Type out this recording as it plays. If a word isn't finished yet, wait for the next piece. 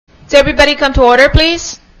Does everybody come to order,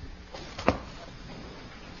 please?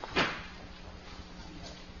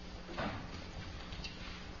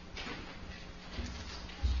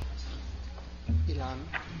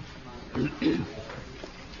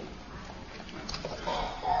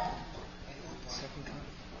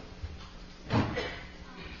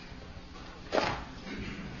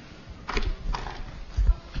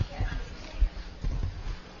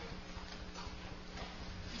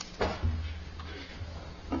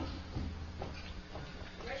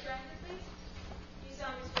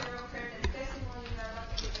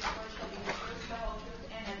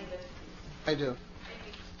 I do.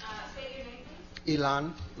 State your name, please.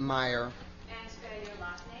 Ilan Meyer. And spell your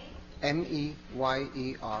last name.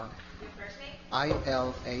 M-E-Y-E-R. Your first name.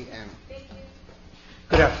 I-L-A-N. Thank you.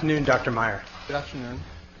 Good afternoon, Dr. Meyer. Good afternoon.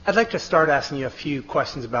 I'd like to start asking you a few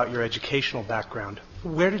questions about your educational background.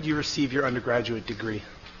 Where did you receive your undergraduate degree?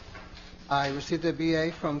 I received a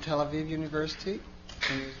BA from Tel Aviv University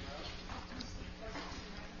in Israel.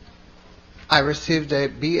 I received a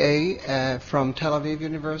BA from Tel Aviv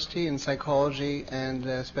University in psychology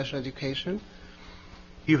and special education.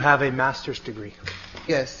 You have a master's degree.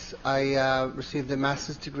 Yes, I received a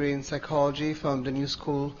master's degree in psychology from the New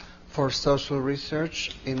School for Social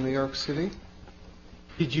Research in New York City.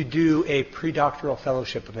 Did you do a pre-doctoral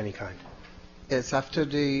fellowship of any kind? Yes, after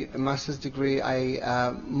the master's degree,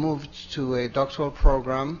 I moved to a doctoral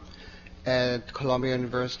program at Columbia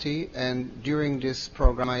University, and during this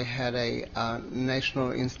program I had a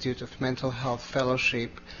National Institute of Mental Health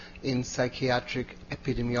Fellowship in Psychiatric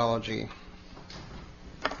Epidemiology.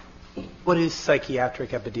 What is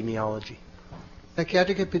psychiatric epidemiology?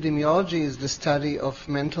 Psychiatric epidemiology is the study of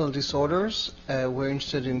mental disorders. We're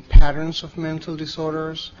interested in patterns of mental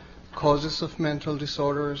disorders, causes of mental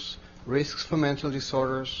disorders, risks for mental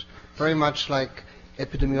disorders, very much like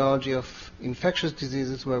epidemiology of infectious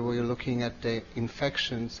diseases where we're looking at the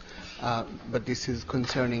infections, but this is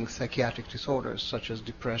concerning psychiatric disorders such as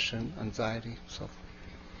depression, anxiety, so forth.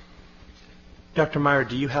 Dr. Meyer,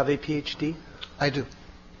 do you have a PhD? I do.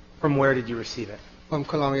 From where did you receive it? From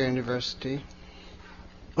Columbia University.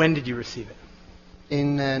 When did you receive it?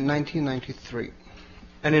 In 1993.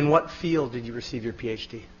 And in what field did you receive your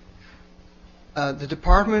PhD? The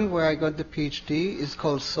department where I got the PhD is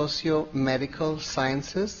called Socio-Medical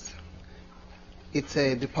Sciences. It's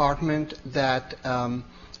a department that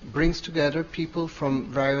brings together people from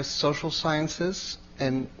various social sciences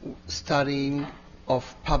and studying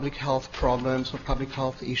of public health problems or public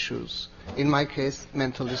health issues. In my case,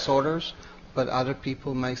 mental disorders, but other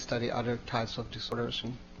people might study other types of disorders.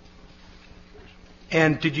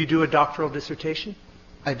 And did you do a doctoral dissertation?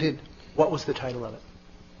 I did. What was the title of it?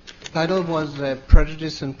 The title was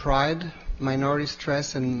Prejudice and Pride, Minority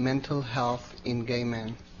Stress and Mental Health in Gay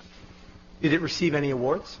Men. Did it receive any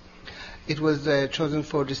awards? It was chosen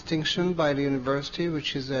for distinction by the university,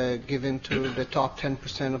 which is given to the top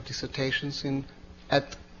 10% of dissertations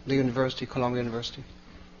at the university, Columbia University.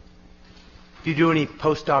 Did you do any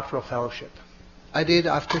postdoctoral fellowship? I did.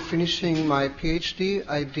 After finishing my PhD,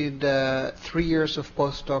 I did 3 years of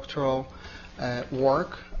postdoctoral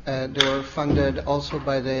work. They were funded also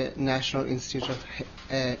by the National Institute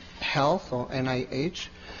of Health, or NIH.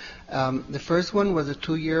 The first one was a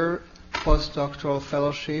 2-year postdoctoral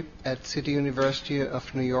fellowship at City University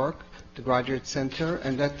of New York, the Graduate Center,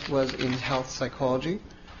 and that was in health psychology.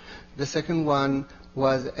 The second one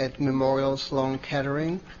was at Memorial Sloan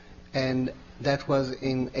Kettering, and that was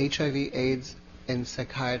in HIV/AIDS and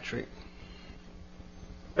psychiatry.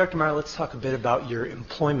 Dr. Meyer, let's talk a bit about your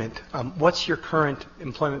employment. What's your current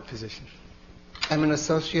employment position? I'm an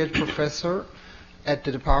associate professor at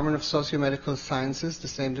the Department of Socio-Medical Sciences, the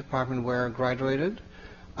same department where I graduated.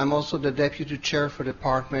 I'm also the deputy chair for the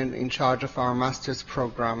department in charge of our master's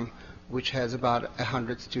program, which has about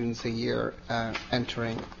 100 students a year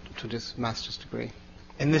entering to this master's degree.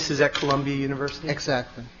 And this is at Columbia University?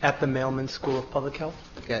 Exactly. At the Mailman School of Public Health?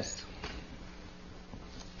 Yes.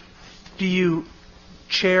 Do you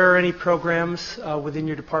chair any programs within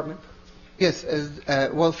your department? Yes.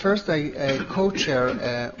 Well, first I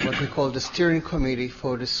co-chair what we call the steering committee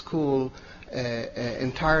for the school,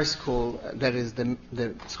 entire school, that is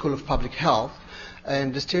the School of Public Health.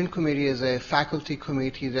 And the steering committee is a faculty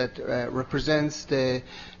committee that represents the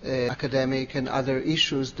academic and other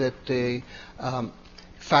issues that the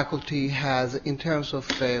faculty has in terms of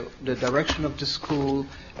the direction of the school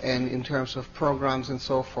and in terms of programs and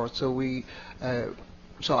so forth.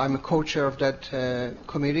 So I'm a co-chair of that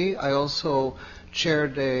committee. I also chair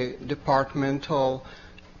the departmental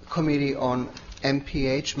committee on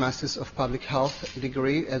MPH, Masters of Public Health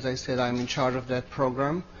degree. As I said, I'm in charge of that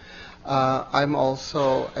program. I'm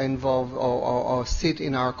also involved or sit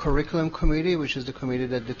in our curriculum committee, which is the committee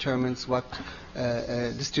that determines what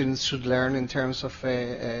the students should learn in terms of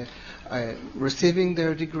receiving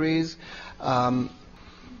their degrees.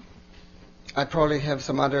 I probably have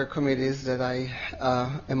some other committees that I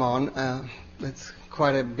am on. It's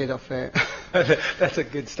quite a bit of a... That's a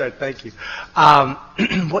good start. Thank you.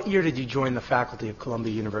 What year did you join the faculty of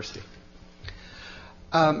Columbia University?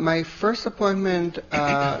 My first appointment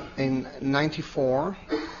in '94,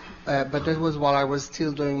 but that was while I was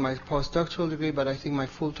still doing my postdoctoral degree, but I think my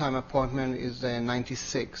full-time appointment is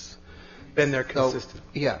 '96. Been there consistent?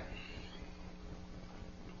 So, yeah.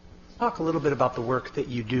 Talk a little bit about the work that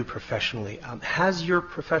you do professionally. Has your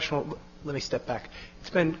professional... Let me step back.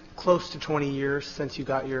 It's been close to 20 years since you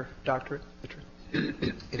got your doctorate?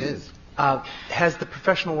 It is. Has the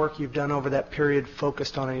professional work you've done over that period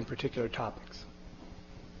focused on any particular topics?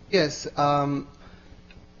 Yes.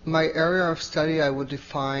 My area of study I would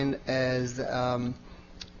define as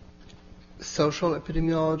social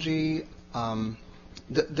epidemiology.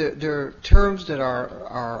 There are terms that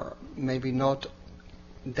are maybe not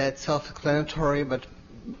that self-explanatory, but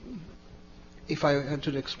if I had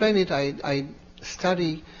to explain it, I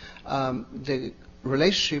study the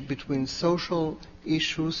relationship between social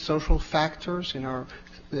issues, social factors in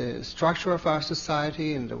the structure of our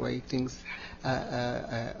society and the way things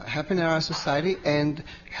happen in our society, and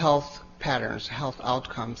health patterns, health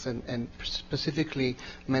outcomes, and specifically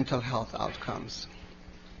mental health outcomes.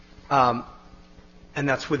 And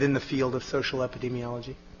that's within the field of social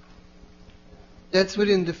epidemiology? That's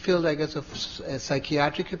within the field, I guess, of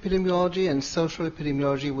psychiatric epidemiology, and social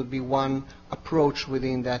epidemiology would be one approach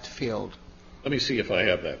within that field. Let me see if I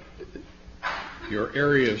have that. Your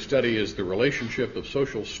area of study is the relationship of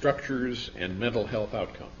social structures and mental health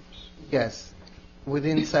outcomes. Yes,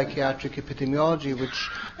 within psychiatric epidemiology, which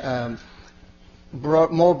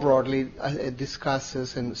more broadly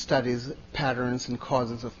discusses and studies patterns and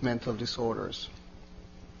causes of mental disorders.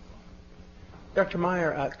 Dr.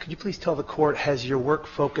 Meyer, could you please tell the court, has your work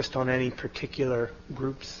focused on any particular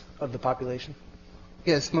groups of the population?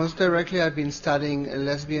 Yes, most directly I've been studying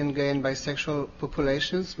lesbian, gay, and bisexual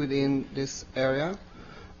populations within this area.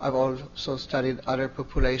 I've also studied other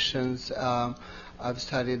populations. I've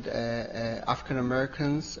studied African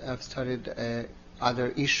Americans. I've studied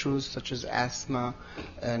other issues such as asthma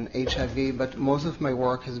and HIV, but most of my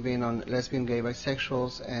work has been on lesbian, gay,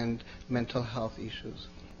 bisexuals and mental health issues.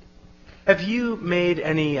 Have you made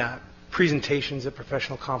any presentations at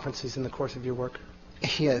professional conferences in the course of your work?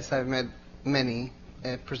 Yes, I've made many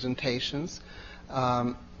presentations.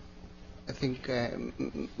 I think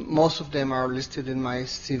most of them are listed in my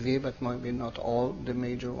CV, but maybe not all the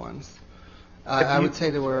major ones. I would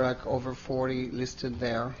say there were like over 40 listed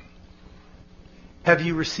there. Have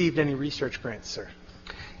you received any research grants, sir?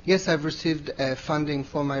 Yes, I've received funding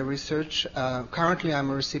for my research. Currently, I'm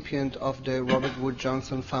a recipient of the Robert Wood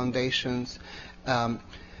Johnson Foundation's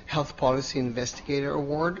Health Policy Investigator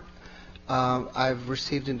Award. I've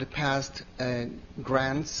received in the past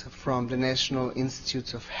grants from the National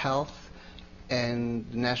Institutes of Health and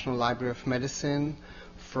the National Library of Medicine,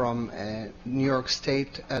 from New York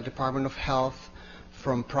State Department of Health,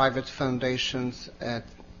 from private foundations,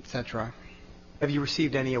 etc. Have you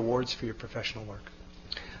received any awards for your professional work?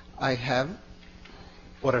 I have.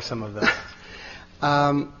 What are some of those?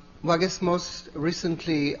 Well, I guess most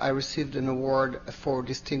recently I received an award for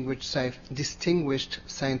distinguished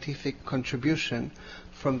scientific contribution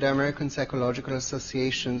from the American Psychological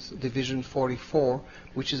Association's Division 44,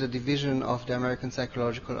 which is a division of the American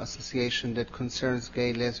Psychological Association that concerns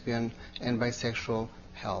gay, lesbian, and bisexual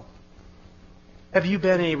health. Have you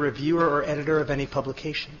been a reviewer or editor of any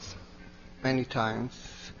publications? Many times.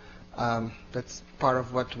 That's part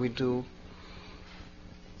of what we do.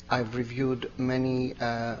 I've reviewed many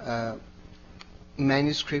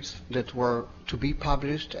manuscripts that were to be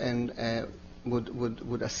published and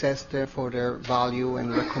would assess them for their value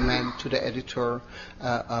and recommend to the editor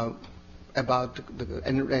about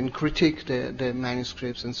and critique the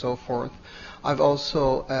manuscripts and so forth. I've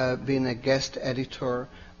also been a guest editor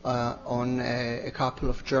on a couple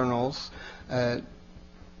of journals.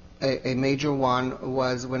 A major one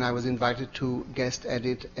was when I was invited to guest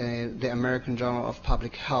edit the American Journal of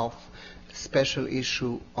Public Health special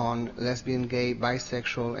issue on lesbian, gay,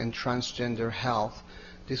 bisexual, and transgender health.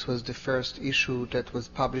 This was the first issue that was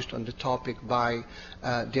published on the topic by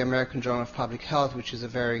the American Journal of Public Health, which is a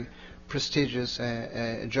very prestigious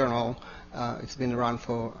journal. It's been around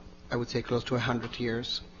for, I would say, close to 100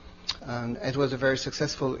 years. And it was a very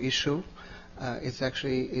successful issue. It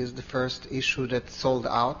actually is the first issue that sold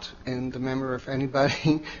out in the memory of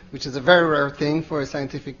anybody, which is a very rare thing for a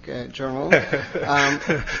scientific journal.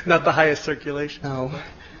 Not the highest circulation. No.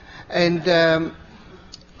 And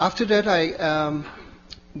after that, I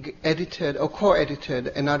edited or co-edited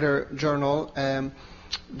another journal.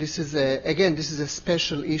 This is a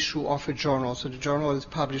special issue of a journal. So the journal is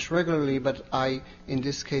published regularly, but I, in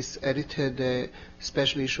this case, edited a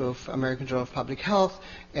special issue of American Journal of Public Health,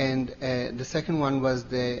 and the second one was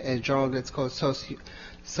a journal that's called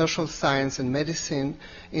Social Science and Medicine.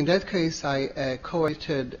 In that case, I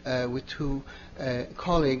co-edited with two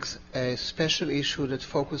colleagues a special issue that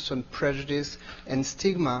focused on prejudice and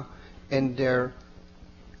stigma and their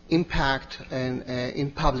impact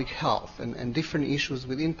in public health and different issues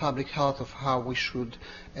within public health of how we should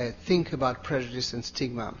think about prejudice and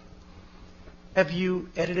stigma. Have you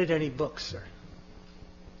edited any books, sir?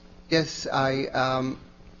 Yes, I,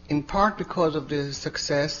 in part because of the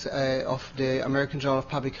success of the American Journal of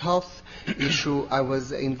Public Health issue, I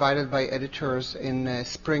was invited by editors in a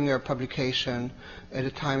Springer publication. At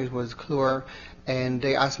the time it was Clure, and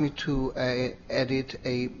they asked me to edit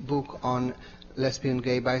a book on lesbian,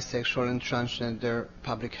 gay, bisexual, and transgender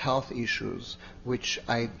public health issues, which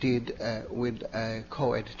I did with a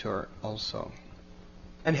co-editor also.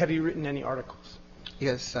 And have you written any articles?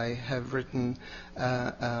 Yes, I have written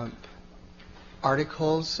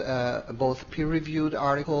articles, both peer-reviewed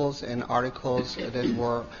articles and articles that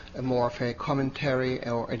were more of a commentary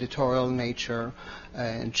or editorial nature,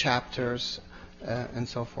 and chapters, and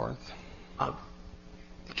so forth.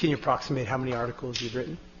 Can you approximate how many articles you've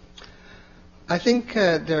written? I think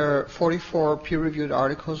there are 44 peer-reviewed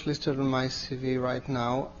articles listed on my CV right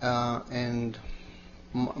now, and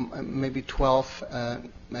maybe 12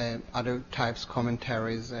 other types,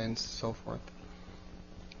 commentaries, and so forth.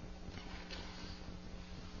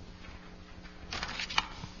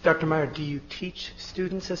 Dr. Meyer, do you teach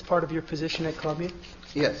students as part of your position at Columbia?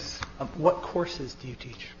 Yes. What courses do you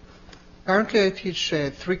teach? Currently, I teach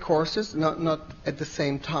 3 courses, not at the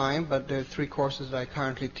same time, but there are 3 courses that I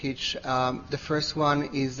currently teach. The first one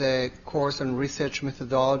is a course on research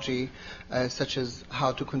methodology, such as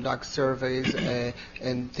how to conduct surveys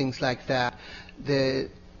and things like that.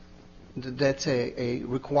 That's a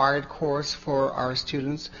required course for our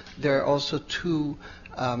students. There are also 2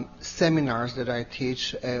 seminars that I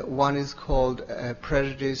teach. One is called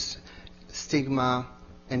Prejudice, Stigma,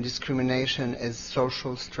 and Discrimination as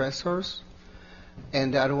Social Stressors,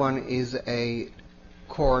 and the other one is a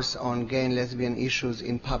course on gay and lesbian issues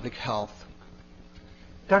in public health.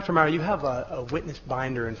 Dr. Meyer, you have a witness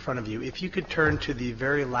binder in front of you. If you could turn to the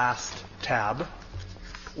very last tab,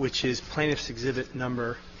 which is Plaintiff's Exhibit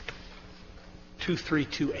number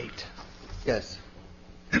 2328. Yes.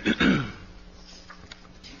 And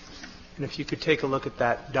if you could take a look at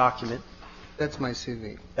that document. That's my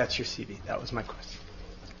CV. That's your CV. That was my question.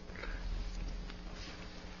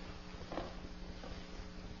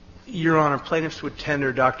 Your Honor, plaintiffs would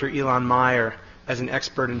tender Dr. Elon Meyer as an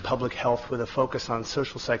expert in public health with a focus on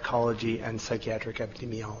social psychology and psychiatric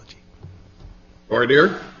epidemiology. Voir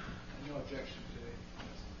dire? No objection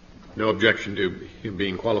to No objection to him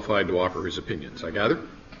being qualified to offer his opinions, I gather?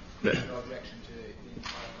 No objection to being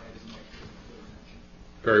qualified as an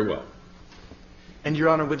expert. Very well. And, Your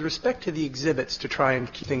Honor, with respect to the exhibits, to try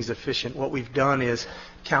and keep things efficient, what we've done is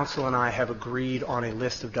counsel and I have agreed on a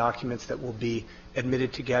list of documents that will be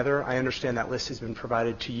admitted together. I understand that list has been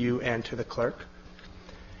provided to you and to the clerk.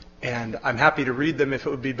 And I'm happy to read them if it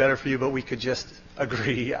would be better for you, but we could just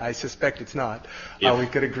agree. I suspect it's not. We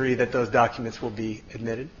could agree that those documents will be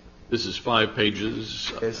admitted. This is 5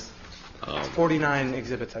 pages. It's 49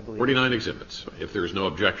 exhibits, I believe. 49 exhibits. If there is no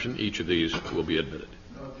objection, each of these will be admitted.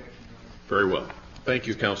 No objection. Very well. Thank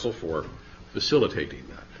you, counsel, for facilitating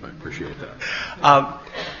that. I appreciate that.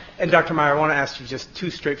 And Dr. Meyer, I want to ask you just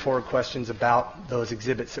 2 straightforward questions about those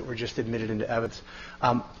exhibits that were just admitted into evidence.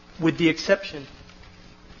 With the exception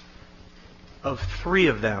of 3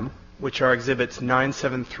 of them, which are exhibits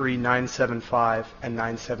 973, 975, and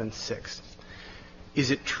 976,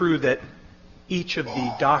 is it true that each of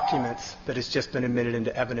the documents that has just been admitted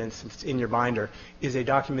into evidence that's in your binder is a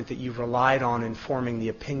document that you've relied on in forming the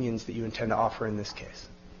opinions that you intend to offer in this case?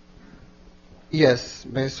 Yes,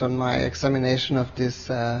 based on my examination of this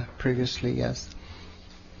previously, yes.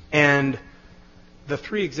 And the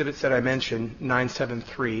 3 exhibits that I mentioned,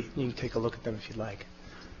 973, you can take a look at them if you'd like.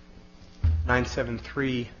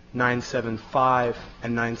 973, 975,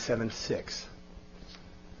 and 976.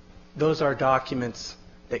 Those are documents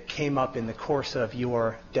that came up in the course of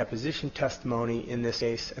your deposition testimony in this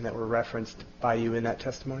case and that were referenced by you in that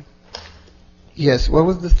testimony? Yes, what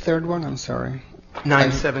was the third one? I'm sorry.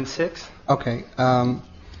 976? Okay.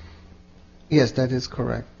 Yes, that is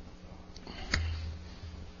correct.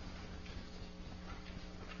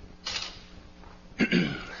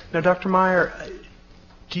 Now, Dr. Meyer,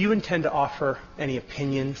 do you intend to offer any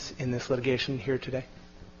opinions in this litigation here today?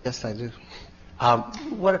 Yes, I do.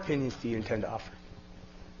 What opinions do you intend to offer?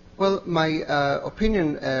 Well, my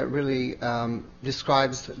opinion really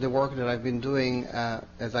describes the work that I've been doing,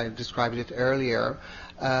 as I described it earlier,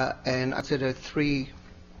 and I'd say there are three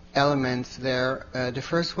elements there. The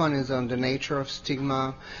first one is on the nature of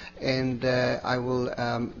stigma, and I will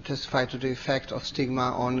testify to the effect of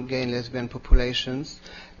stigma on gay and lesbian populations,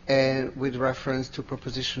 and with reference to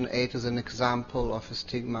Proposition 8 as an example of a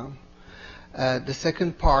stigma. The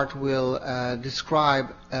second part will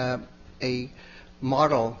describe a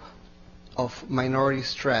model of minority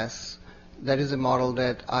stress. That is a model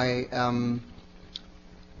that I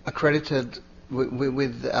accredited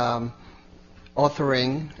with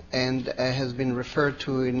authoring and has been referred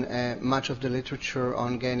to in much of the literature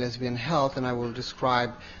on gay and lesbian health, and I will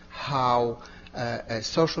describe how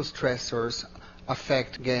social stressors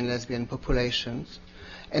affect gay and lesbian populations.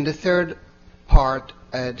 And the third part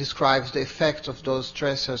describes the effect of those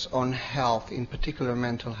stressors on health, in particular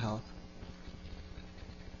mental health.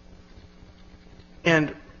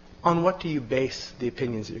 And on what do you base the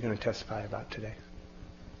opinions that you're going to testify about today?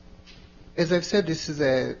 As I've said, this is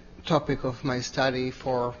a topic of my study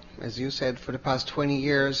for, as you said, for the past 20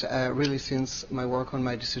 years, really since my work on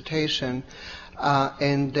my dissertation.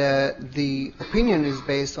 And the opinion is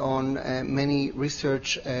based on many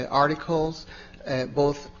research articles,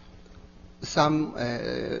 both some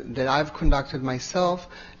that I've conducted myself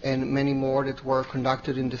and many more that were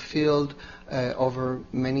conducted in the field over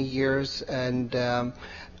many years, and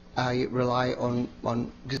I rely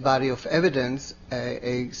on this body of evidence.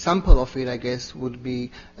 A sample of it, I guess, would be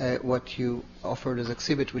what you offered as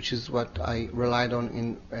exhibit, which is what I relied on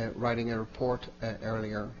in writing a report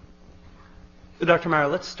earlier. So, Dr. Meyer,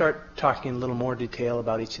 let's start talking in a little more detail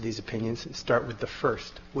about each of these opinions. Start with the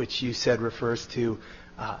first, which you said refers to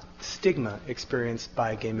stigma experienced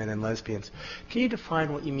by gay men and lesbians. Can you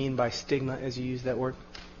define what you mean by stigma as you use that word?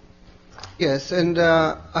 Yes, and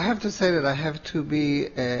I have to say that I have to be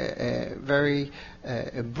very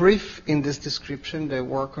brief in this description. The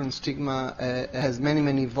work on stigma has many,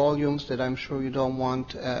 many volumes that I'm sure you don't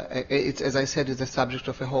want. It's, as I said, is the subject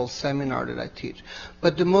of a whole seminar that I teach.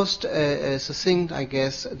 But the most succinct, I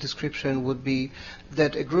guess, description would be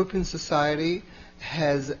that a group in society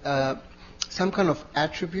has some kind of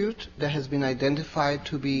attribute that has been identified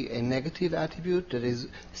to be a negative attribute that is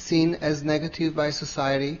seen as negative by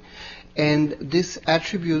society, and this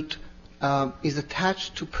attribute is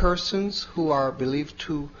attached to persons who are believed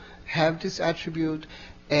to have this attribute,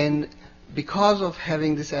 and because of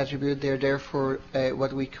having this attribute, they're therefore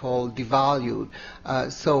what we call devalued.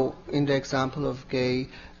 So in the example of gay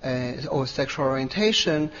or sexual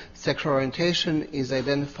orientation is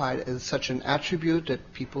identified as such an attribute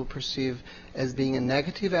that people perceive as being a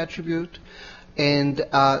negative attribute, and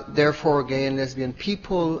therefore gay and lesbian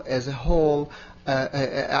people as a whole,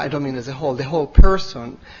 I don't mean as a whole, the whole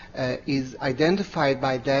person is identified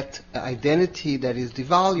by that identity that is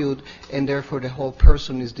devalued, and therefore the whole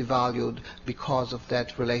person is devalued because of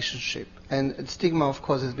that relationship. And stigma, of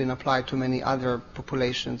course, has been applied to many other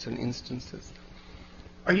populations and instances.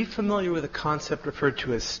 Are you familiar with a concept referred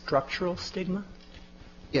to as structural stigma?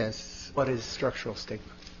 Yes. What is structural stigma?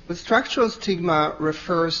 The structural stigma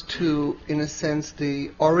refers to, in a sense,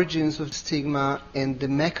 the origins of stigma and the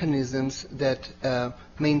mechanisms that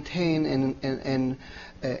maintain and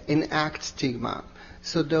enact stigma.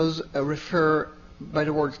 So those refer, by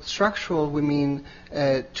the word structural, we mean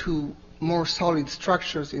to more solid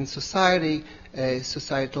structures in society,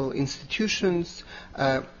 societal institutions,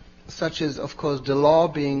 such as, of course, the law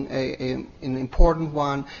being an important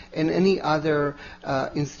one, and any other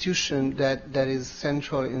institution that is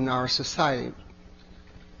central in our society.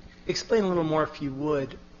 Explain a little more, if you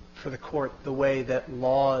would, for the court, the way that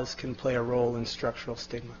laws can play a role in structural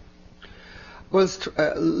stigma. Well,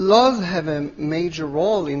 laws have a major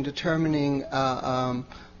role in determining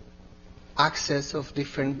access of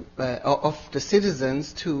different of the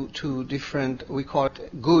citizens to different, we call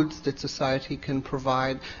it, goods that society can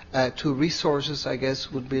provide, to resources, I guess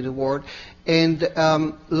would be the word, and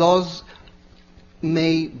laws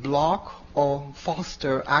may block or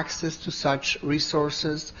foster access to such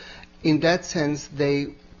resources. In that sense,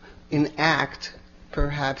 they enact,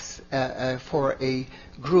 perhaps for a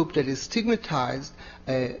group that is stigmatized,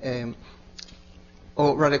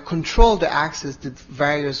 or rather control the access that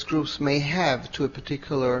various groups may have to a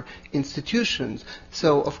particular institution.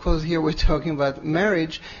 So, of course, here we're talking about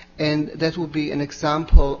marriage, and that would be an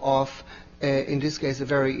example of, in this case, a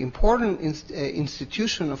very important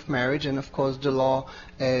institution of marriage, and of course the law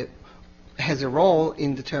has a role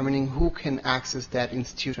in determining who can access that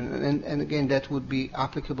institution. And again, that would be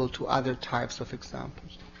applicable to other types of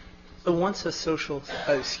examples. So once a structural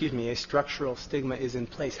stigma is in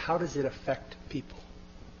place, how does it affect people?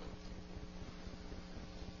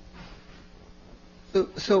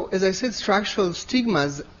 So as I said, structural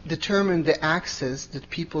stigmas determine the access that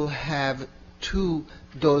people have to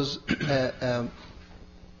those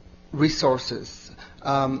resources.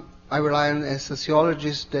 I rely on a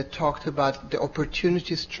sociologist that talked about the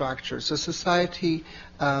opportunity structure. So society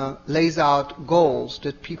lays out goals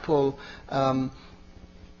that people, I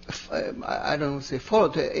don't say follow,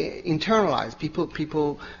 internalize.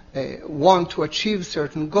 People want to achieve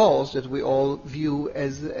certain goals that we all view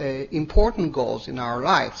as important goals in our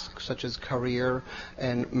lives, such as career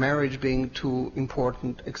and marriage being two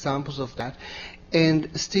important examples of that. And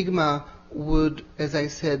stigma would, as I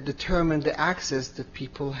said, determine the access that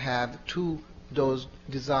people have to those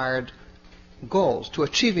desired goals, to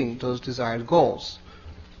achieving those desired goals.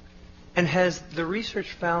 And has the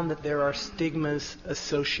research found that there are stigmas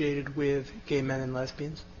associated with gay men and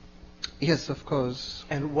lesbians? Yes, of course.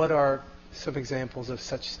 And what are some examples of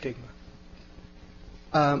such stigma?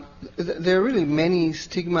 There are really many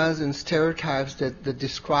stigmas and stereotypes that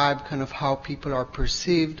describe kind of how people are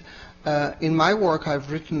perceived. In my work,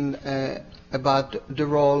 I've written about the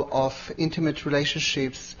role of intimate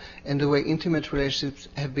relationships and the way intimate relationships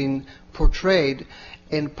have been portrayed.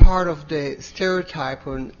 And part of the stereotype,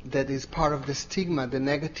 or that is part of the stigma, the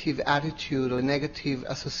negative attitude or negative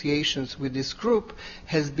associations with this group,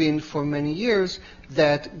 has been for many years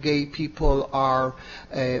that gay people are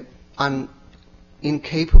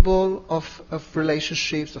incapable of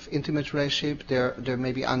relationships, of intimate relationships. They're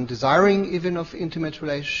maybe undesiring even of intimate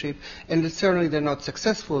relationship, and certainly they're not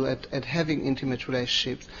successful at having intimate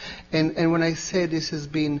relationships. And when I say this has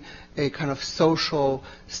been a kind of social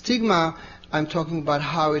stigma, I'm talking about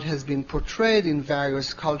how it has been portrayed in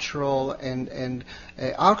various cultural and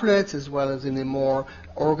outlets, as well as in a more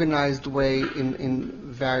organized way in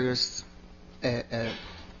various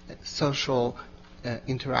social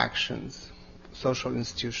interactions, social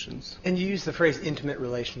institutions. And you use the phrase intimate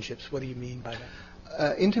relationships. What do you mean by that?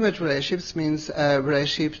 Intimate relationships means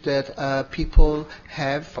relationships that people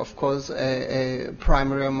have. Of course, a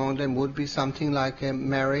primary among them would be something like a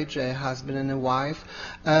marriage, a husband and a wife,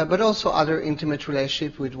 but also other intimate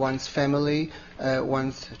relationships with one's family,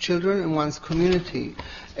 one's children, and one's community.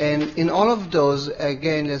 And in all of those,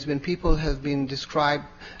 again, lesbian people have been described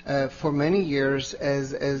for many years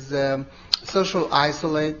as social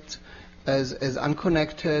isolate, as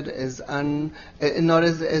unconnected, not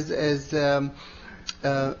as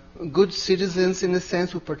good citizens in a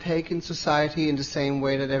sense, who partake in society in the same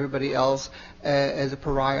way that everybody else, as a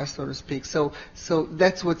pariah, so to speak. So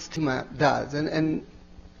that's what stigma does. And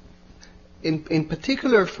in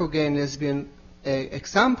particular for gay and lesbian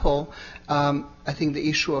example, I think the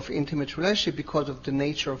issue of intimate relationship, because of the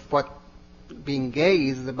nature of what being gay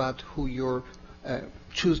is about, who you're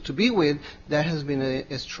choose to be with, that has been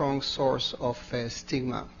a strong source of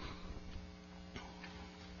stigma.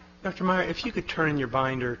 Dr. Meyer, if you could turn in your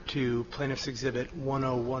binder to Plaintiff's Exhibit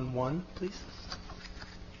 1011, please.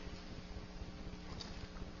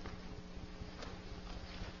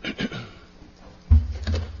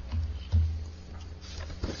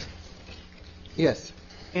 Yes.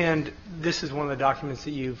 And this is one of the documents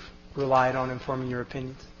that you've relied on in forming your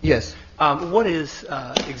opinions? Yes. What is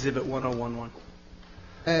Exhibit 1011?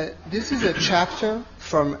 This is a chapter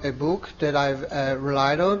from a book that I've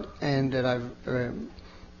relied on and that I've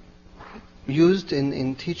used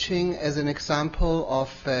in teaching as an example of,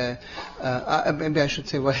 maybe I should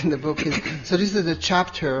say what in the book is. So this is a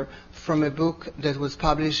chapter from a book that was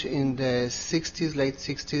published in the 60s, late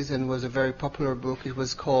 60s, and was a very popular book. It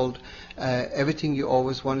was called Everything You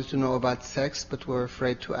Always Wanted to Know About Sex But Were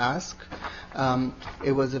Afraid to Ask.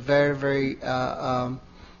 It was a very, very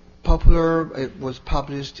popular. It was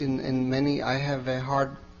published in many. I have a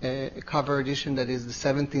hard cover edition that is the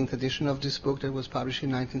 17th edition of this book that was published in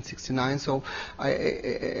 1969. So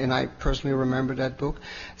I personally remember that book.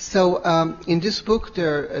 So in this book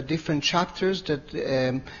there are different chapters that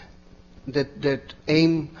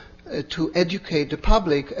aim to educate the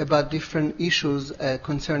public about different issues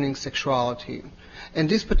concerning sexuality. And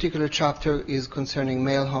this particular chapter is concerning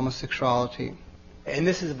male homosexuality. And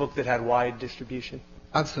this is a book that had wide distribution?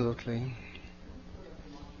 Absolutely.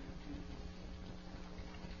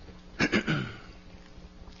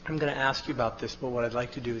 I'm going to ask you about this, but what I'd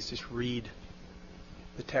like to do is just read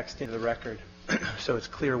the text into the record so it's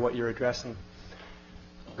clear what you're addressing.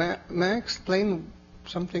 May I explain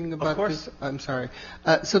something about course. this? I'm sorry.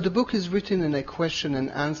 So the book is written in a question and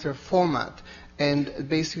answer format, and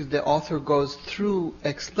basically the author goes through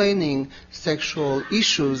explaining sexual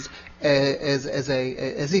issues as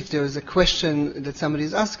if there is a question that somebody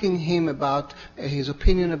is asking him about his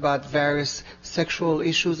opinion about various sexual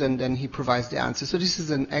issues, and then he provides the answer. So this is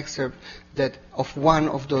an excerpt of one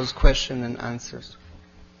of those question and answers.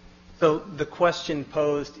 So the question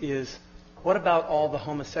posed is, what about all the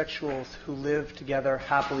homosexuals who live together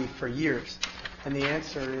happily for years? And the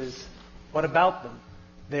answer is, what about them?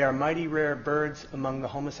 They are mighty rare birds among the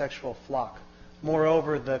homosexual flock.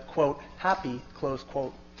 Moreover, the, quote, happy, close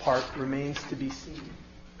quote, part remains to be seen.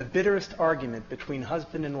 The bitterest argument between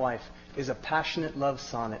husband and wife is a passionate love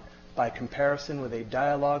sonnet by comparison with a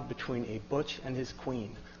dialogue between a butch and his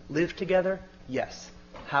queen. Live together? Yes.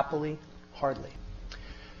 Happily? Hardly.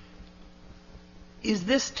 Is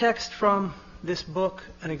this text from this book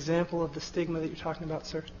an example of the stigma that you're talking about,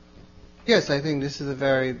 sir? Yes, I think this is a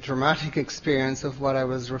very dramatic experience of what I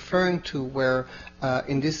was referring to, where,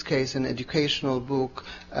 in this case, an educational book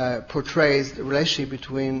portrays the relationship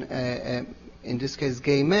between, in this case,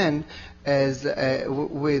 gay men, as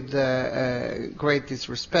with great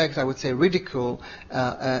disrespect, I would say ridicule,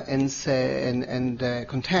 and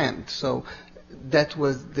contempt. So that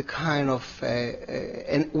was the kind of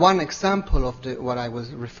one example of what I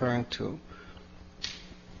was referring to.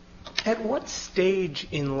 At what stage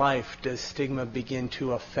in life does stigma begin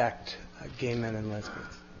to affect gay men and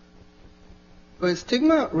lesbians? Well,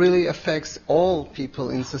 stigma really affects all people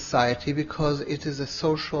in society because it is a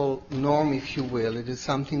social norm, if you will. It is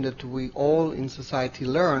something that we all in society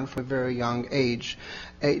learn from a very young age.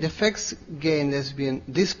 It affects gay and lesbian.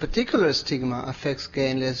 This particular stigma affects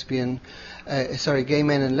gay men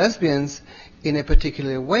and lesbians in a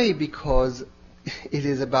particular way because it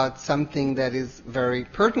is about something that is very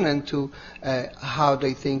pertinent to how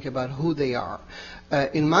they think about who they are.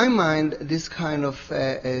 In my mind, this kind of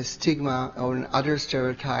stigma or other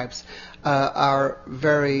stereotypes are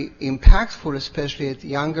very impactful, especially at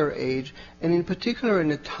younger age, and in particular in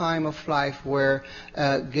a time of life where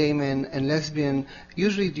gay men and lesbian,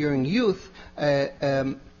 usually during youth,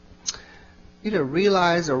 either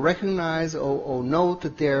realize or recognize or note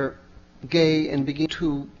that they're gay and begin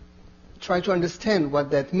to try to understand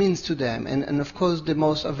what that means to them. And of course, the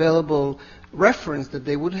most available reference that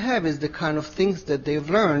they would have is the kind of things that they've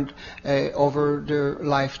learned over their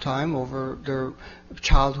lifetime, over their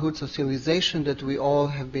childhood, socialization that we all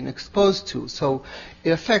have been exposed to. So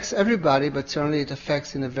it affects everybody, but certainly it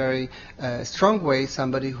affects in a very strong way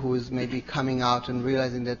somebody who is maybe coming out and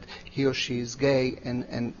realizing that he or she is gay,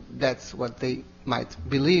 and that's what they might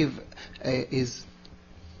believe is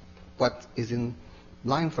what is in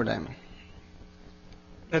line for them.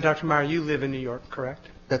 Now, Dr. Meyer, you live in New York, correct?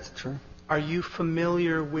 That's true. Are you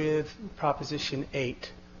familiar with Proposition 8,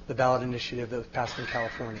 the ballot initiative that was passed in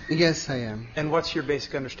California? Yes, I am. And what's your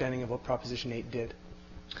basic understanding of what Proposition 8 did?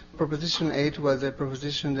 Proposition 8 was a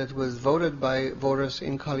proposition that was voted by voters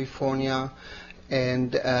in California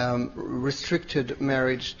and restricted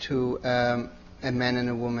marriage to a man and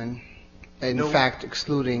a woman. In fact,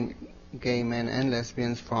 excluding gay men and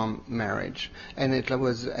lesbians from marriage. And it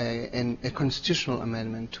was a constitutional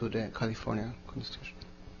amendment to the California Constitution.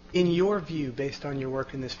 In your view, based on your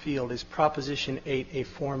work in this field, is Proposition 8 a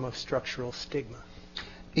form of structural stigma?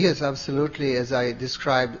 Yes, absolutely. As I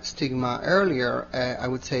described stigma earlier, I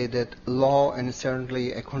would say that law, and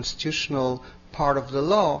certainly a constitutional part of the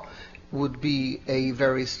law, would be a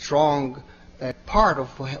very strong part of,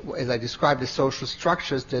 as I described, the social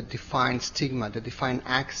structures that define stigma, that define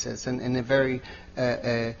access. And in a very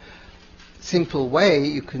simple way,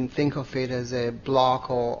 you can think of it as a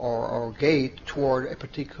block or gate toward a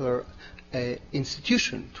particular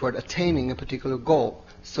institution, toward attaining a particular goal.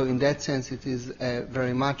 So in that sense, it is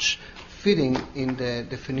very much fitting in the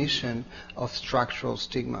definition of structural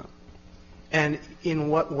stigma. And in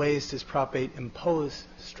what ways does Prop 8 impose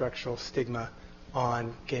structural stigma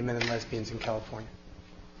on gay men and lesbians in California?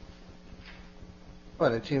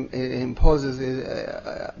 Well, it imposes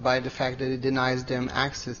it by the fact that it denies them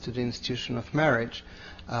access to the institution of marriage.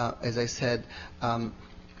 As I said,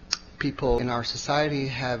 people in our society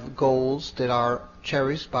have goals that are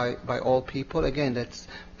cherished by all people. Again, that's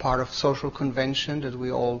part of social convention that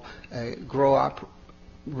we all grow up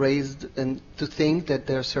raised and to think that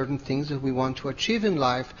there are certain things that we want to achieve in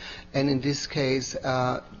life. And in this case,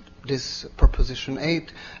 this Proposition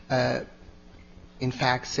 8 in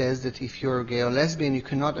fact says that if you're gay or lesbian, you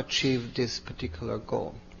cannot achieve this particular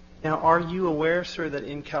goal. Now, are you aware, sir, that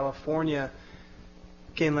in California,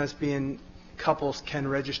 gay and lesbian couples can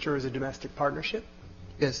register as a domestic partnership?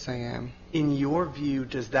 Yes, I am. In your view,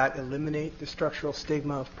 does that eliminate the structural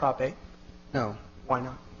stigma of Prop 8? No. Why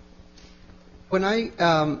not? When I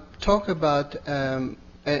talk about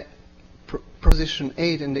Proposition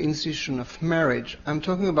 8 and the institution of marriage, I'm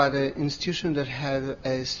talking about an institution that has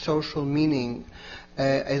a social meaning.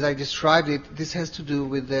 As I described it, this has to do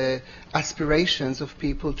with the aspirations of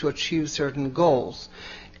people to achieve certain goals.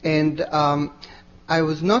 And I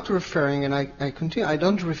was not referring, and I continue, I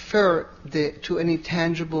don't refer to any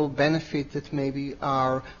tangible benefit that maybe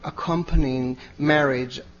are accompanying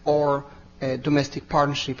marriage or a domestic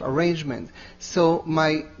partnership arrangement. So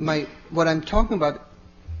what I'm talking about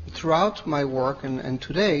throughout my work and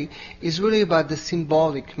today is really about the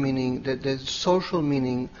symbolic meaning, the social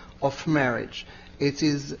meaning of marriage. It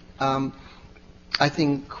is, I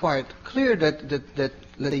think, quite clear that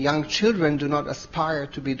the young children do not aspire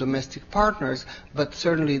to be domestic partners, but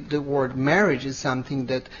certainly the word marriage is something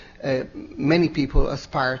that many people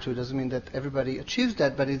aspire to. It doesn't mean that everybody achieves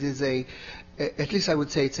that, but it is at least I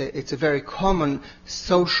would say it's a very common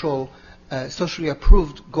socially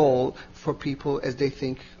approved goal for people as they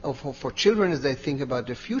think of, for children as they think about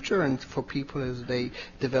their future, and for people as they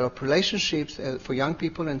develop relationships, for young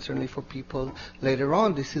people and certainly for people later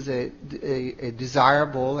on. This is a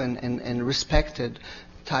desirable and respected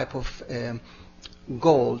type of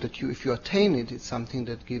goal that if you attain it, it's something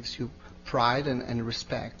that gives you pride and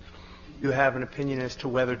respect. You have an opinion as to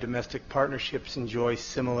whether domestic partnerships enjoy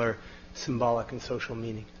similar symbolic and social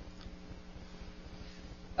meaning?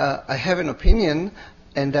 I have an opinion,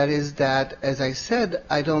 and that is that, as I said,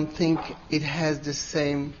 I don't think it has the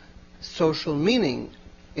same social meaning.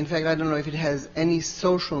 In fact, I don't know if it has any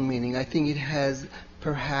social meaning. I think it has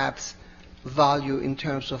perhaps value in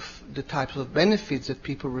terms of the types of benefits that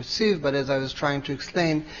people receive, but as I was trying to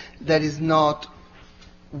explain, that is not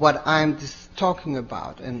what I'm talking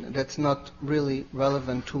about, and that's not really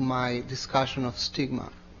relevant to my discussion of stigma.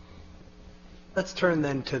 Let's turn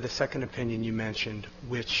then to the second opinion you mentioned,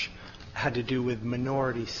 which had to do with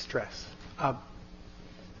minority stress.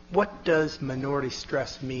 What does minority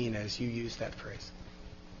stress mean as you use that phrase?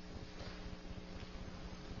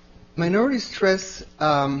 Minority stress,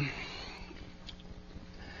 I've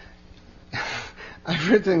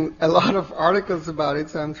written a lot of articles about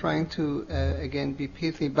it, so I'm trying to, again, be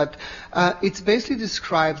pithy. But it basically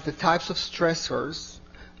describes the types of stressors,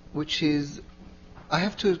 which is, I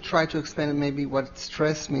have to try to explain maybe what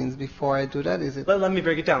stress means before I do that. Is it? Well, let me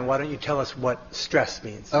break it down. Why don't you tell us what stress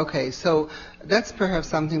means? Okay, so that's perhaps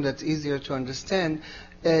something that's easier to understand.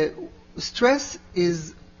 Stress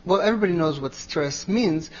is, well, everybody knows what stress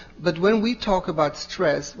means, but when we talk about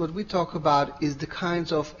stress, what we talk about is the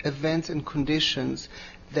kinds of events and conditions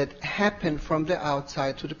that happen from the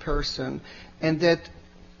outside to the person, and that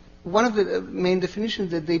one of the main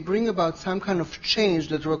definitions that they bring about some kind of change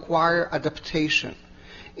that require adaptation.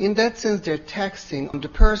 In that sense, they're taxing on the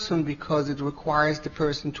person because it requires the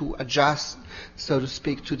person to adjust, so to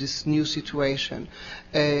speak, to this new situation.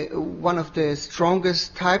 One of the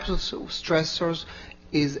strongest types of stressors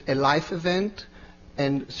is a life event,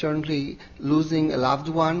 and certainly losing a loved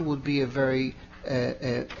one would be a very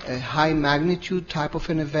a high magnitude type of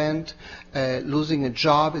an event. Losing a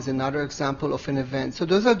job is another example of an event. So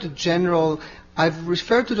those are the general, I've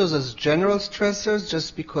referred to those as general stressors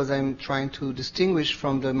just because I'm trying to distinguish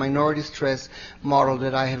from the minority stress model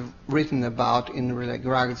that I have written about in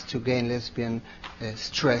regards to gay and lesbian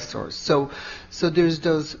stressors. So there's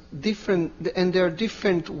those different, and there are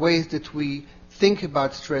different ways that we think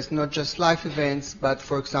about stress, not just life events, but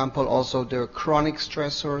for example also there are chronic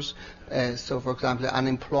stressors. So, for example,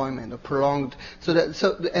 unemployment or prolonged.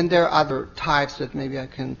 And there are other types that maybe I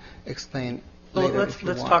can explain later. Well,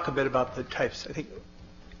 let's talk a bit about the types. I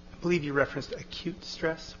believe you referenced acute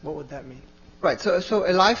stress. What would that mean? Right. So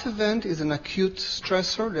a life event is an acute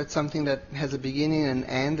stressor. That's something that has a beginning and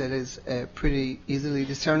end that is pretty easily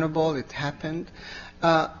discernible. It happened.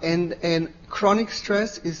 And chronic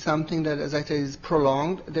stress is something that, as I said, is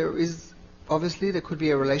prolonged. Obviously, there could be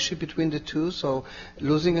a relationship between the two, so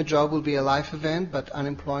losing a job would be a life event, but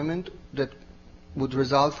unemployment that would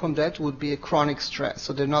result from that would be a chronic stress,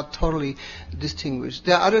 so they're not totally distinguished.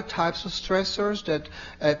 There are other types of stressors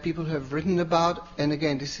that people have written about, and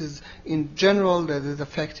again, this is in general that is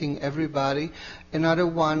affecting everybody. Another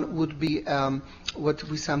one would be what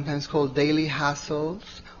we sometimes call daily hassles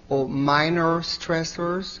or minor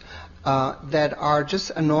stressors. That are just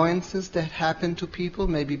annoyances that happen to people,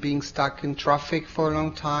 maybe being stuck in traffic for a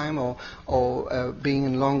long time, or being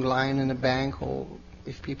in long line in a bank, or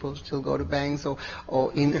if people still go to banks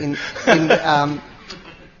or in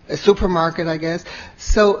a supermarket, I guess.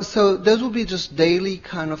 So those will be just daily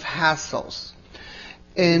kind of hassles.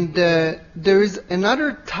 And there is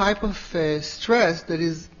another type of stress that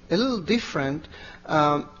is a little different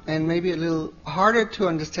and maybe a little harder to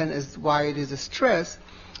understand as why it is a stress.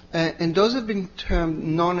 And those have been termed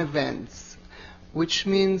non-events, which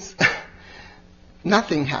means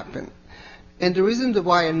nothing happened. And the reason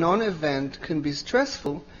why a non-event can be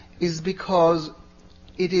stressful is because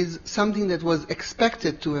it is something that was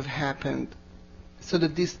expected to have happened. So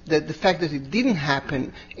that the fact that it didn't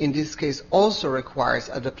happen in this case also requires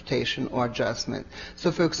adaptation or adjustment.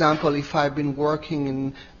 So for example, if I've been working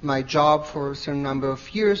in my job for a certain number of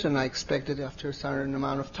years and I expected after a certain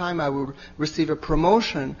amount of time I would receive a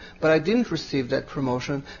promotion, but I didn't receive that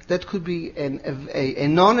promotion, that could be a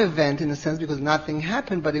non-event in a sense because nothing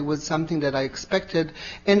happened, but it was something that I expected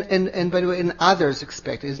and by the way, and others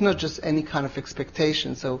expected. It's not just any kind of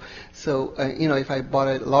expectation. So if I bought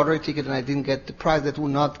a lottery ticket and I didn't get the prize, that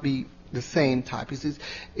would not be the same type. It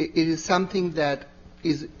is something that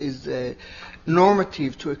is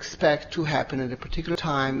normative to expect to happen at a particular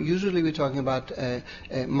time. Usually we're talking about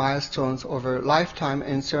milestones over a lifetime,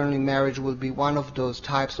 and certainly marriage will be one of those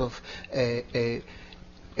types of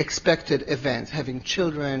expected events. Having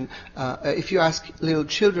children, if you ask little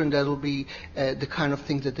children, that will be the kind of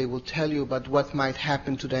things that they will tell you about what might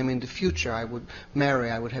happen to them in the future. I would marry,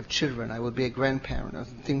 I would have children, I would be a grandparent, or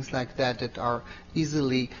things like that that are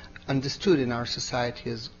easily understood in our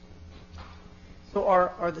society as. So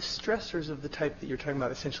are the stressors of the type that you're talking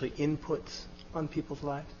about essentially inputs on people's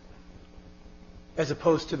lives, as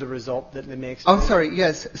opposed to the result that they may experience? Oh, sorry,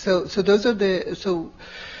 yes. So those are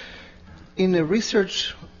in the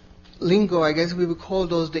research lingo, I guess we would call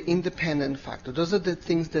those the independent factors. Those are the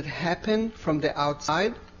things that happen from the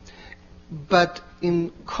outside. But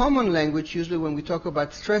in common language, usually when we talk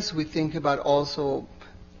about stress, we think about also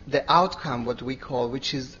the outcome, what we call,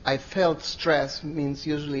 which is I felt stress, means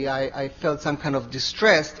usually I felt some kind of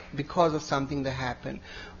distress because of something that happened.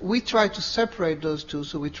 We try to separate those two,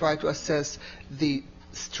 so we try to assess the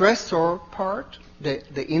stressor part,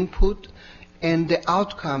 the input, and the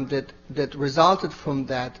outcome that resulted from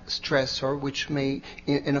that stressor, which may,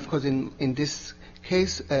 and of course in this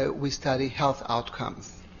case, we study health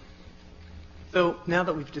outcomes. So now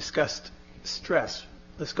that we've discussed stress,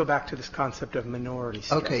 let's go back to this concept of minority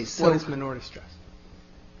stress. Okay, so what is minority stress?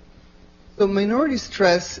 So minority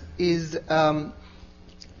stress is an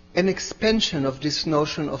expansion of this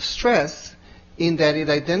notion of stress in that it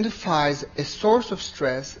identifies a source of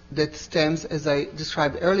stress that stems, as I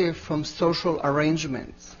described earlier, from social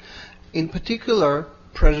arrangements. In particular,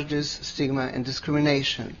 prejudice, stigma, and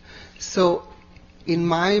discrimination. So in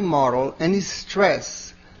my model, any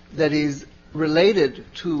stress that is related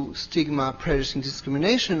to stigma, prejudice, and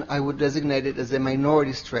discrimination, I would designate it as a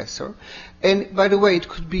minority stressor. And by the way, it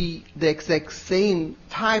could be the exact same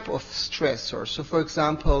type of stressor. So for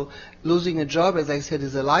example, losing a job, as I said,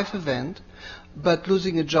 is a life event, but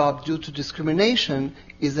losing a job due to discrimination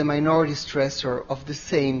is a minority stressor of the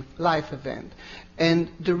same life event. And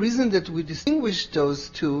the reason that we distinguish those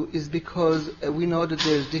two is because we know that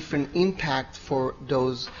there's different impact for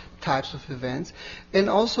those types of events, and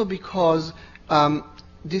also because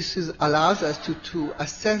this allows us to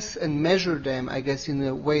assess and measure them, I guess, in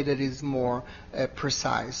a way that is more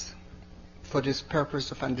precise for this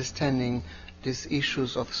purpose of understanding these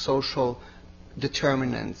issues of social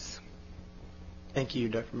determinants. Thank you,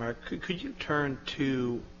 Dr. Mark. Could you turn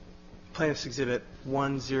to Plaintiff's Exhibit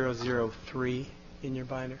 1003 in your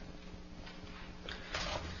binder?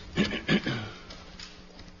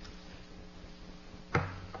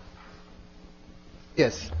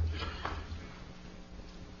 Yes.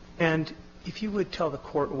 And if you would tell the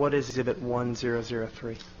court what is Exhibit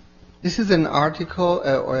 1003. This is an article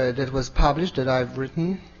that was published that I've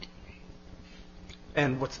written.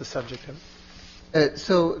 And what's the subject of it?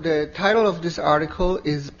 So the title of this article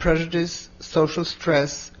is Prejudice, Social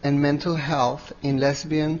Stress, and Mental Health in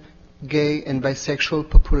Lesbian, Gay, and Bisexual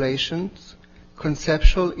Populations,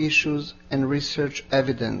 Conceptual Issues and Research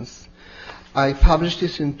Evidence. I published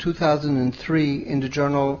this in 2003 in the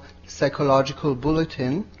journal Psychological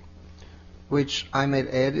Bulletin, which I might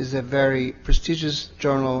add is a very prestigious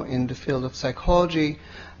journal in the field of psychology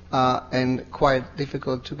and quite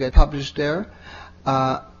difficult to get published there.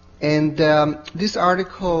 And this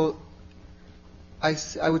article, I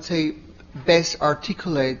would say, best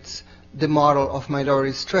articulates the model of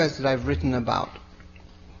minority stress that I've written about.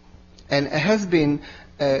 And it has been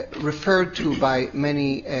referred to by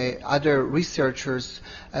many other researchers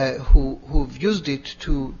who've used it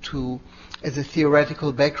to as a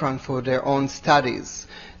theoretical background for their own studies.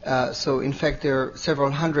 So in fact, there are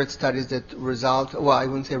several hundred studies that well, I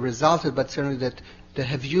wouldn't say resulted, but certainly that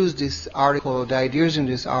have used this article, the ideas in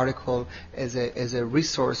this article, as a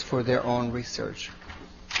resource for their own research.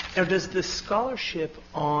 Now, does the scholarship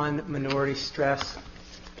on minority stress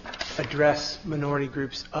address minority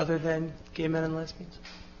groups other than gay men and lesbians?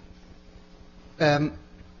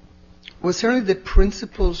 Well, certainly the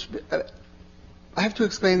principles. I have to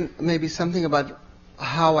explain maybe something about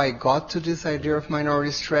how I got to this idea of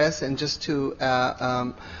minority stress, and just to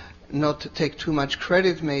not to take too much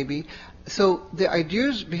credit, maybe. So the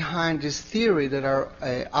ideas behind this theory that are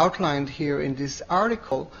outlined here in this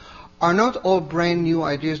article are not all brand new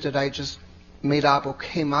ideas that I just made up or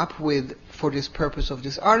came up with for this purpose of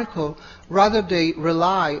this article. Rather, they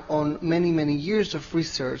rely on many, many years of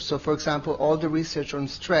research. So, for example, all the research on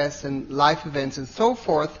stress and life events and so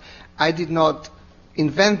forth, I did not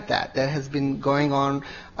invent that. That has been going on,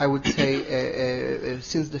 I would say,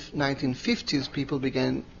 since the 1950s. People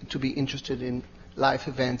began to be interested in life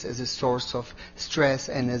events as a source of stress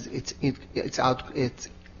and as its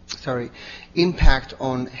impact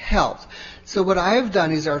on health. So what I have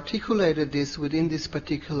done is articulated this within this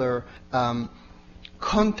particular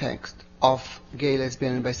context of gay,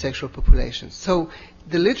 lesbian, and bisexual populations. So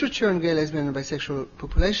the literature on gay, lesbian, and bisexual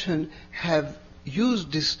population have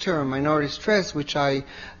used this term, minority stress, which I,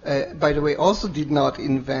 by the way, also did not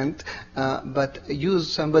invent, but used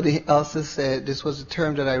somebody else's. This was a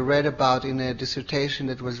term that I read about in a dissertation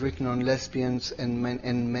that was written on lesbians and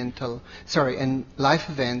and life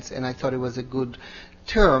events, and I thought it was a good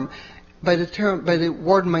term. By the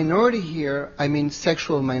word minority here, I mean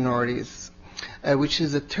sexual minorities, which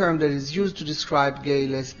is a term that is used to describe gay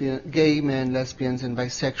men, lesbians, and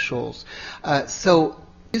bisexuals. So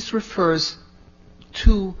this refers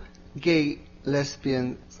to gay,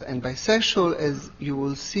 lesbians, and bisexual. As you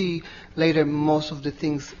will see later, most of the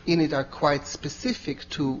things in it are quite specific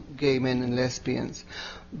to gay men and lesbians.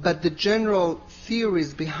 But the general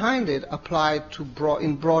theories behind it apply to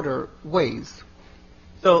in broader ways.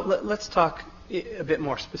 So let's talk a bit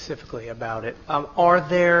more specifically about it. Are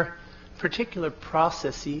there particular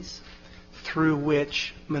processes through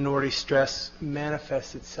which minority stress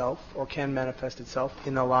manifests itself or can manifest itself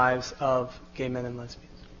in the lives of gay men and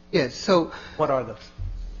lesbians? Yes. So what are those?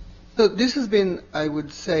 So this has been, I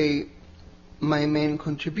would say, my main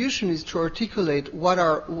contribution is to articulate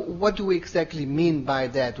what do we exactly mean by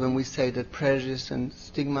that when we say that prejudice and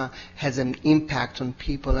stigma has an impact on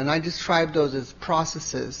people. And I describe those as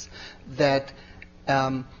processes that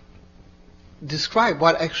describe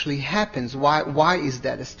what actually happens. Why is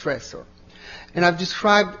that a stressor? And I've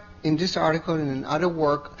described in this article and in other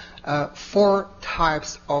work 4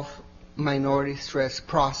 types of minority stress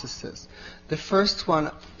processes. The first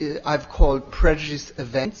one I've called prejudice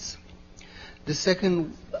events. The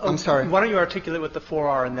second, I'm sorry. Why don't you articulate what the 4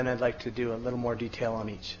 are, and then I'd like to do a little more detail on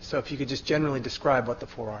each. So if you could just generally describe what the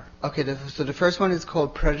 4 are. Okay, so the first one is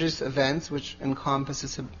called prejudice events, which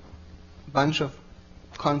encompasses a bunch of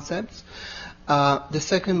concepts. The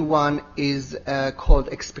second one is called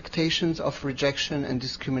expectations of rejection and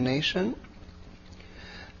discrimination.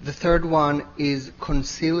 The third one is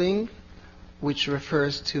concealing, which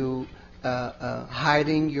refers to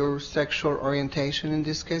hiding your sexual orientation in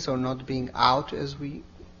this case, or not being out, as we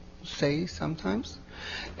say sometimes.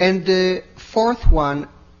 And the fourth one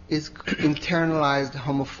is internalized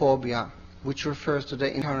homophobia, which refers to the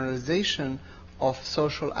internalization of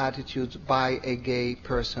social attitudes by a gay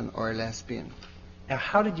person or a lesbian. Now,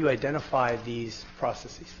 how did you identify these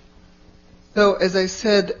processes? So, as I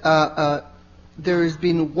said, there has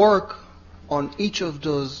been work on each of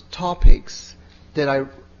those topics that I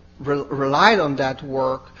relied on that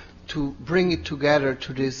work to bring it together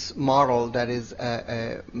to this model that is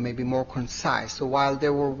maybe more concise. So while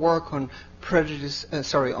there were work on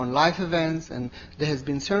on life events, and there has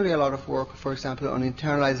been certainly a lot of work, for example, on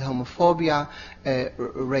internalized homophobia,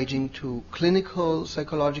 ranging to clinical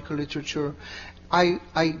psychological literature, I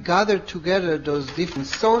gathered together those different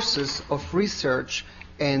sources of research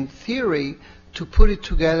and theory to put it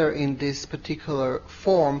together in this particular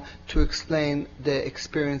form to explain the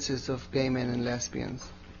experiences of gay men and lesbians.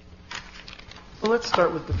 Well, let's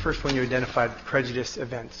start with the first one you identified, prejudice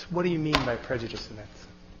events. What do you mean by prejudice events?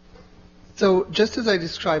 So just as I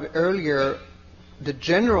described earlier, the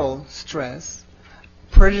general stress,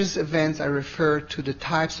 prejudice events I refer to the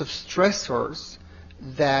types of stressors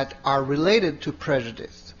that are related to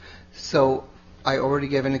prejudice. So I already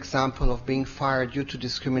gave an example of being fired due to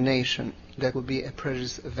discrimination. That would be a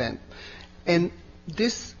prejudice event. And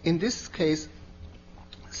in this case,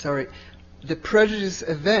 the prejudice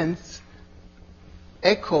events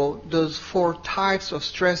echo those 4 types of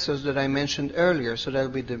stressors that I mentioned earlier. So that will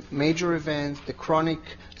be the major events, the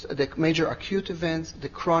major acute events, the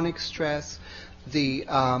chronic stress, the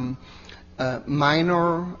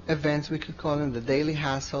minor events, we could call them, the daily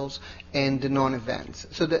hassles, and the non-events.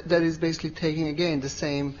 So that is basically taking, again, the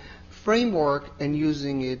same framework and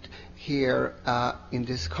using it here in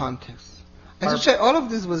this context. I should say, all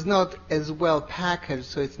of this was not as well packaged,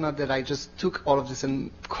 so it's not that I just took all of this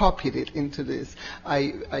and copied it into this.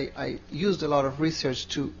 I used a lot of research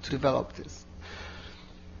to develop this.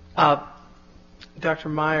 Dr.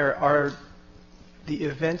 Meyer, are the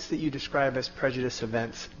events that you describe as prejudice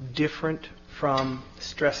events different from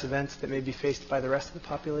stress events that may be faced by the rest of the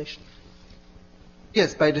population?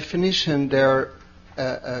 Yes, by definition, they're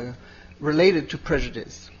related to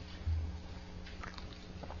prejudice.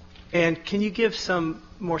 And can you give some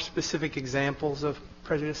more specific examples of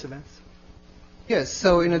prejudice events? Yes,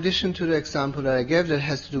 so in addition to the example that I gave that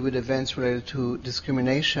has to do with events related to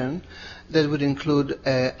discrimination, that would include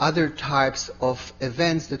other types of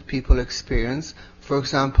events that people experience. For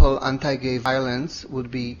example, anti-gay violence would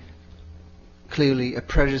be clearly a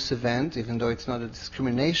prejudice event, even though it's not a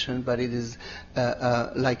discrimination, but it is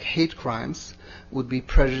like hate crimes would be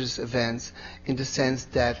prejudice events in the sense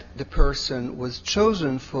that the person was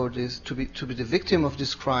chosen for this to be the victim of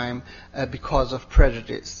this crime because of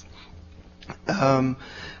prejudice. So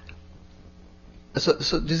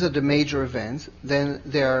these are the major events. Then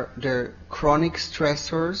there are chronic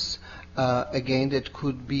stressors, again, that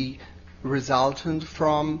could be resultant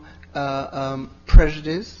from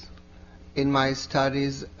prejudice. In my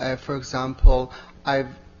studies, for example,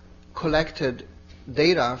 I've collected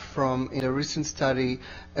data from, in a recent study,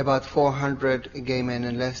 about 400 gay men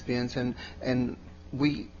and lesbians, and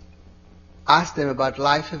we asked them about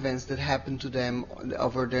life events that happened to them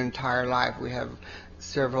over their entire life. We have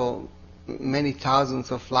many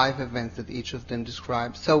thousands of life events that each of them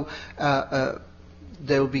describes. So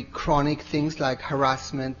there will be chronic things like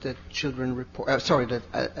harassment that children report.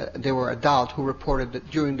 They were adults who reported that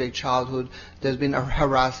during their childhood they've been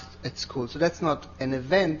harassed at school. So that's not an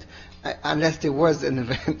event unless there was an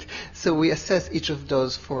event. So we assess each of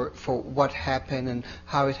those for what happened and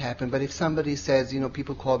how it happened. But if somebody says,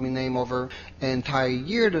 people called me name over an entire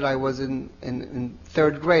year that I was in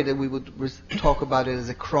third grade, then we would talk about it as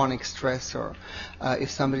a chronic stressor. If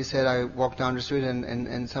somebody said I walked down the street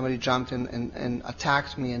and somebody jumped and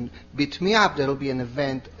attacked me and beat me up, that'll be an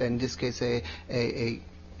event, in this case a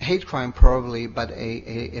hate crime probably, but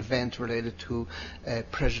a event related to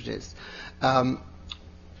prejudice. So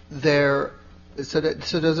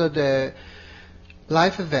those are the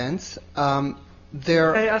life events. Can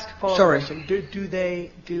I ask a follow-up Sorry. question?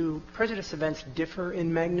 Do prejudice events differ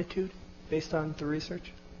in magnitude based on the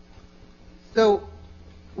research? So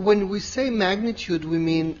when we say magnitude, we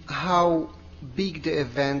mean how big the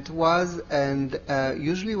event was, and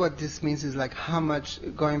usually what this means is like how much,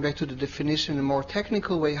 going back to the definition in a more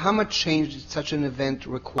technical way, how much change did such an event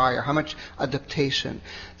require, how much adaptation.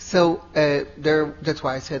 So that's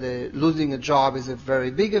why I said losing a job is a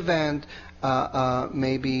very big event.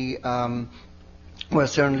 Maybe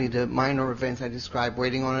certainly the minor events I described,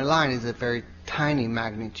 waiting on a line, is a very tiny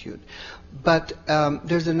magnitude. But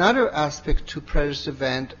there's another aspect to prejudice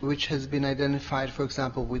event which has been identified, for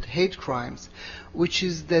example, with hate crimes, which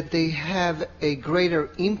is that they have a greater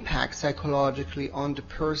impact psychologically on the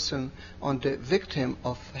person, on the victim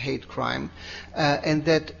of hate crime, and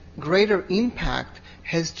that greater impact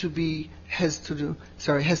has to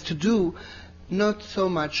do not so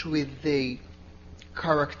much with the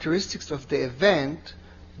characteristics of the event,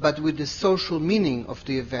 but with the social meaning of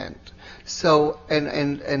the event. So,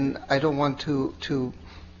 and I don't want to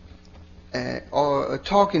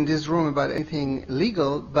talk in this room about anything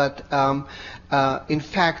legal, but in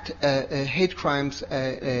fact, hate crimes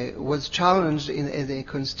was challenged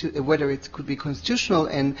whether it could be constitutional,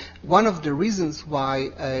 and one of the reasons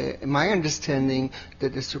why, my understanding,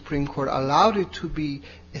 that the Supreme Court allowed it to be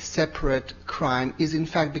a separate crime is in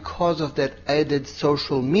fact because of that added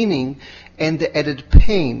social meaning and the added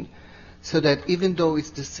pain. So that even though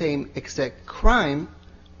it's the same exact crime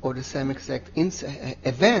or the same exact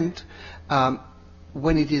event,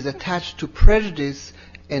 when it is attached to prejudice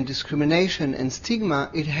and discrimination and stigma,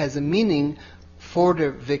 it has a meaning for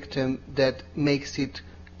the victim that makes it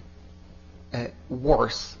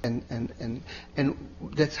worse. And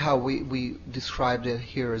that's how we described it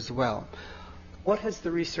here as well. What has the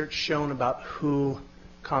research shown about who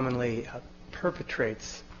commonly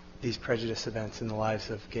perpetrates these prejudice events in the lives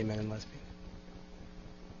of gay men and lesbians?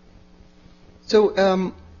 So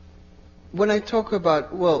when I talk about,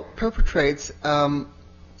 perpetrates,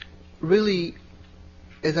 really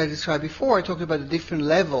as I described before, I talked about the different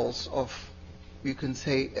levels of, you can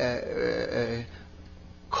say,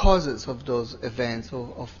 causes of those events.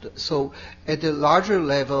 So at the larger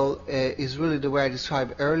level is really the way I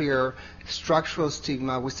described earlier, structural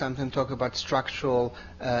stigma. We sometimes talk about structural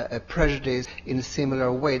prejudice in a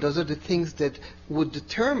similar way. Those are the things that would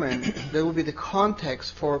determine, there will be the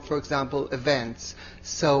context for example, events.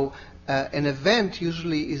 So an event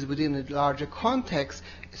usually is within a larger context,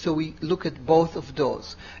 so we look at both of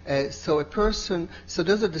those. So those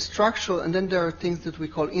are the structural, and then there are things that we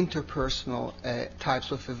call interpersonal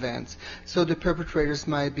types of events. So the perpetrators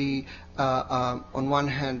might be, on one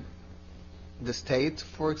hand, the state,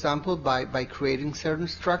 for example, by creating certain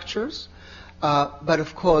structures. But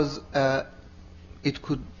of course,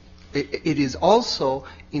 it is also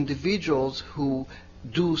individuals who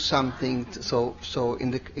do something. So in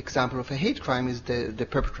the example of a hate crime is the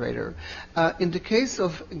perpetrator. In the case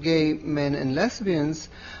of gay men and lesbians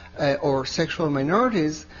or sexual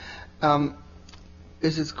minorities,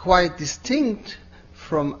 this is quite distinct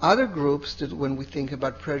from other groups that when we think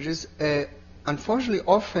about prejudice. Unfortunately,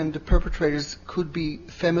 often the perpetrators could be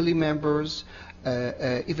family members,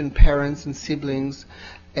 even parents and siblings,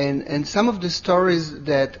 and some of the stories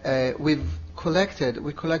that we collect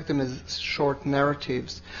them as short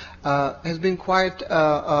narratives, has been quite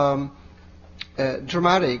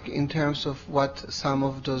dramatic in terms of what some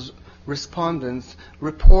of those respondents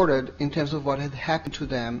reported in terms of what had happened to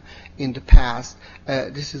them in the past.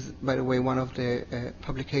 This is, by the way, one of the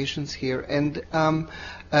publications here. And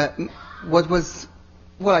what was,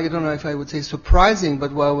 well, I don't know if I would say surprising,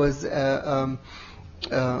 but what was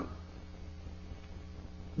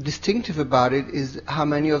distinctive about it is how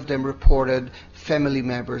many of them reported family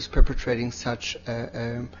members perpetrating such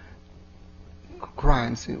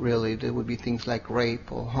crimes. Really, there would be things like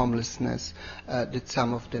rape or homelessness that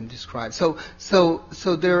some of them describe. So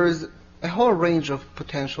there is a whole range of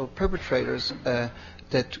potential perpetrators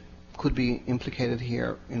that could be implicated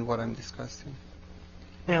here in what I'm discussing.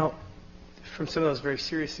 Now, from some of those very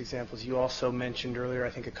serious examples, you also mentioned earlier, I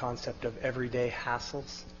think, a concept of everyday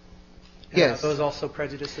hassles. Yes. Are those also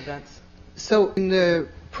prejudice events? So in the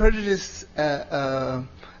prejudice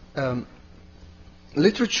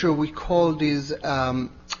literature, we call these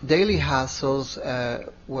daily hassles,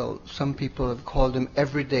 well, some people have called them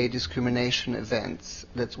everyday discrimination events.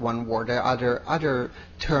 That's one word. There are other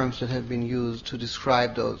terms that have been used to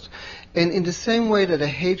describe those. And in the same way that a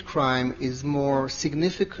hate crime is more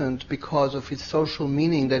significant because of its social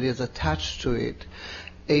meaning that is attached to it,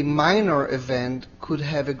 a minor event could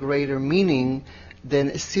have a greater meaning than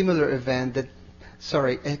a similar event that,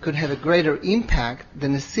 it could have a greater impact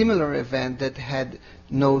than a similar event that had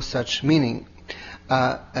no such meaning.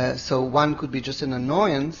 So one could be just an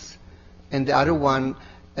annoyance, and the other one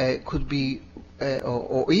could be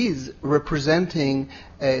or is representing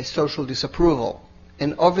social disapproval.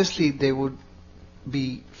 And obviously they would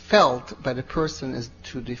be felt by the person as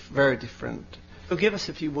two very different. So give us,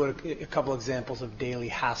 if you would, a couple examples of daily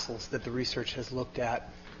hassles that the research has looked at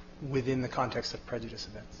within the context of prejudice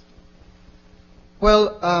events.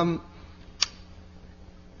 Well,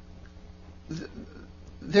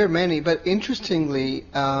 there are many, but interestingly,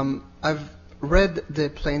 I've read the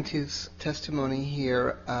plaintiff's testimony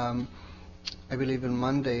here, I believe on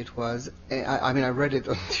Monday it was. I mean, I read it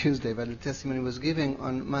on Tuesday, but the testimony was given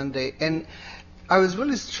on Monday. And I was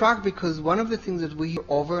really struck because one of the things that we hear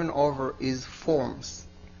over and over is forms,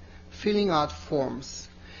 filling out forms.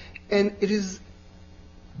 And it is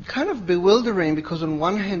kind of bewildering because on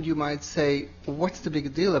one hand you might say, what's the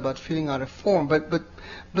big deal about filling out a form?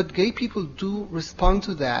 But gay people do respond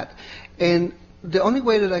to that. And the only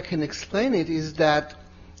way that I can explain it is that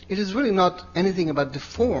it is really not anything about the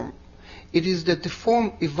form. It is that the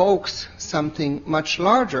form evokes something much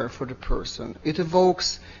larger for the person. It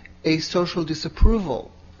evokes a social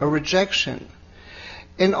disapproval, a rejection.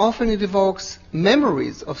 And often it evokes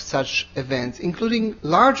memories of such events, including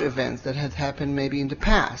large events that had happened maybe in the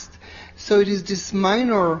past. So it is this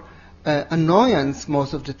minor annoyance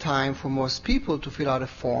most of the time for most people to fill out a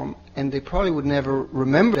form, and they probably would never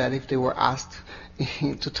remember that if they were asked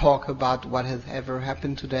to talk about what has ever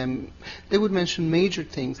happened to them. They would mention major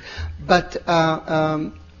things. But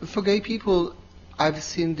for gay people, I've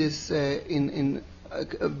seen this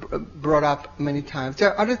brought up many times.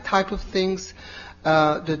 There are other type of things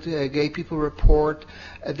that gay people report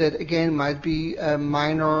that again might be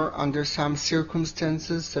minor under some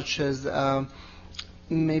circumstances, such as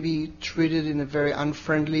maybe treated in a very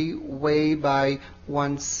unfriendly way by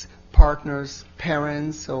one's partner's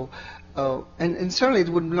parents, or and certainly it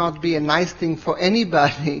would not be a nice thing for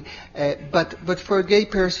anybody, but for a gay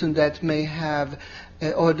person that may have,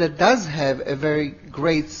 or that does have a very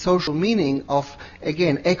great social meaning of,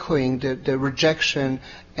 again, echoing the rejection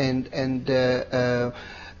and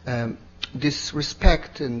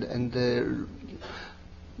disrespect and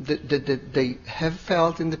that they have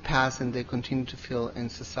felt in the past and they continue to feel in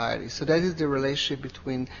society. So that is the relationship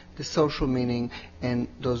between the social meaning and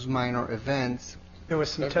those minor events. There was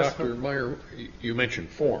some Dr. Meyer, you mentioned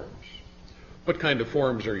forms. What kind of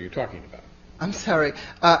forms are you talking about? I'm sorry.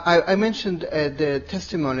 I mentioned the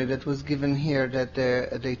testimony that was given here that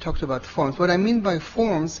they talked about forms. What I mean by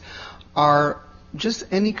forms are just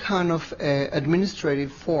any kind of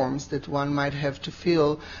administrative forms that one might have to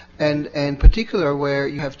fill, and in particular where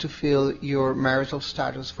you have to fill your marital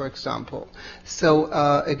status, for example. So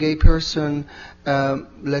a gay person,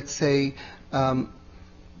 let's say,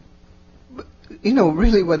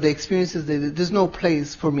 really what they experience is that there's no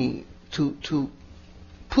place for me to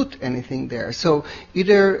put anything there. So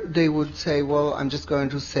either they would say, well, I'm just going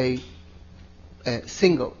to say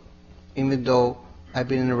single, even though I've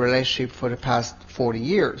been in a relationship for the past 40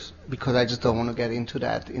 years, because I just don't want to get into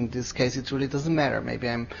that. In this case, it really doesn't matter. Maybe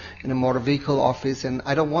I'm in a motor vehicle office, and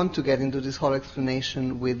I don't want to get into this whole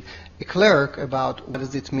explanation with a clerk about what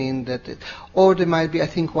does it mean that it, or there might be, I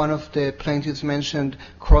think one of the plaintiffs mentioned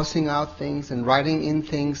crossing out things and writing in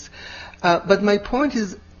things. But my point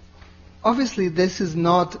is, obviously, this is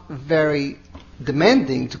not very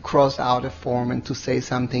demanding to cross out a form and to say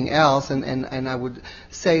something else, and I would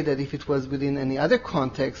say that if it was within any other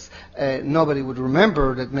context, nobody would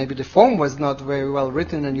remember that maybe the form was not very well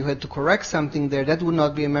written and you had to correct something there. That would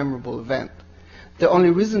not be a memorable event. The only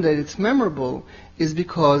reason that it's memorable is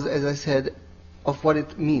because, as I said, of what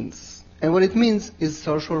it means. And what it means is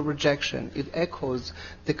social rejection. It echoes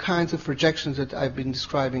the kinds of rejections that I've been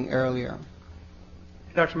describing earlier.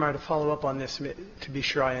 Dr. Meyer, to follow up on this, to be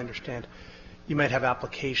sure I understand, you might have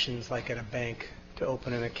applications like at a bank to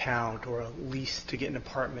open an account, or a lease to get an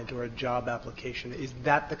apartment, or a job application. Is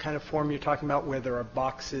that the kind of form you're talking about, where there are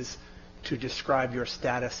boxes to describe your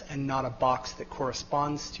status and not a box that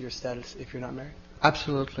corresponds to your status if you're not married?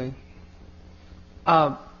 Absolutely.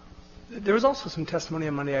 There was also some testimony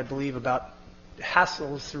on Monday, I believe, about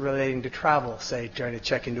hassles relating to travel, say trying to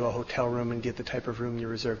check into a hotel room and get the type of room you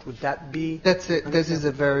reserved. Would that be? That's it. This is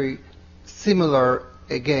a very similar,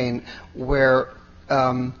 again, where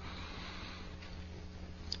to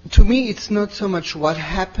me it's not so much what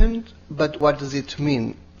happened, but what does it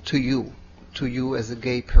mean to you as a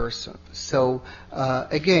gay person. So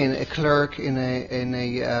again, a clerk in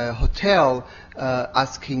a hotel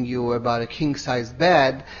asking you about a king-size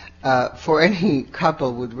bed for any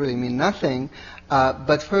couple would really mean nothing,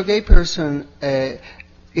 but for a gay person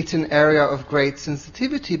it's an area of great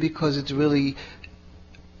sensitivity, because it really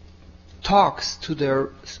talks to their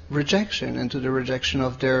rejection and to the rejection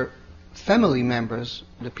of their family members,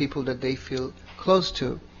 the people that they feel close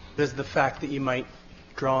to. Does the fact that you might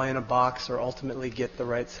draw in a box or ultimately get the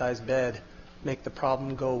right size bed make the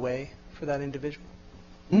problem go away for that individual?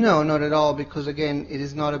 No, not at all, because again, it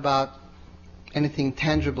is not about anything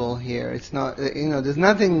tangible here. It's not, there's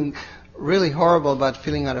nothing really horrible about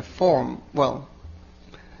filling out a form. Well,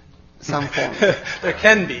 some forms. There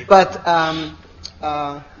can be. But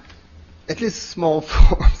at least small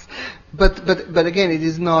forms. But again, it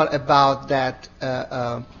is not about that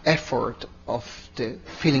effort of the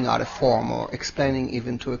filling out a form or explaining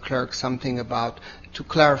even to a clerk something about, to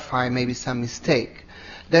clarify maybe some mistake.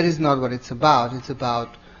 That is not what it's about. It's about,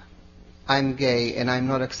 I'm gay and I'm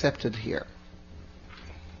not accepted here.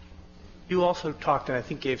 You also talked, and I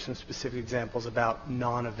think gave some specific examples about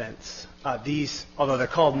non-events. These, although they're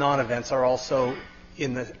called non-events, are also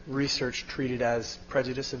in the research treated as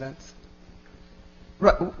prejudice events?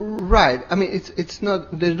 Right. I mean, it's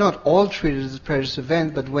not, they're not all treated as a prejudice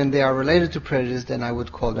event, but when they are related to prejudice, then I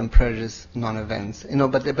would call them prejudice non-events.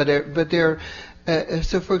 But they're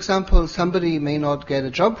so for example, somebody may not get a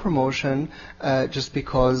job promotion just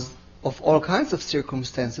because of all kinds of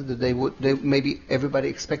circumstances that they maybe everybody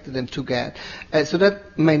expected them to get. So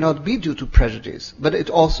that may not be due to prejudice, but it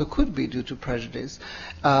also could be due to prejudice.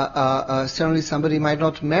 Certainly somebody might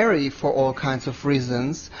not marry for all kinds of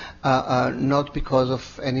reasons, not because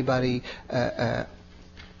of anybody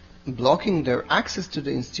blocking their access to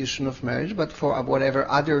the institution of marriage, but for whatever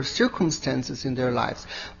other circumstances in their lives.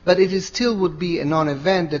 But it is still would be a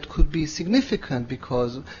non-event that could be significant,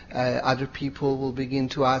 because other people will begin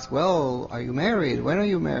to ask, well, are you married? When are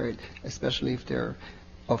you married? Especially if they're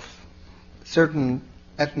of certain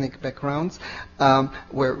ethnic backgrounds,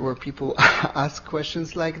 where people ask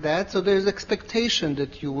questions like that. So there's expectation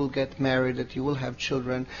that you will get married, that you will have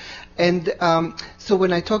children. And so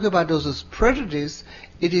when I talk about those as prejudice,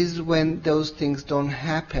 it is when those things don't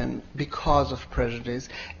happen because of prejudice.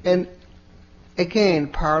 And again,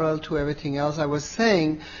 parallel to everything else I was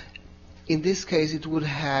saying, in this case, it would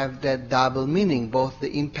have that double meaning, both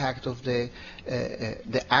the impact of the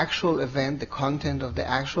actual event, the content of the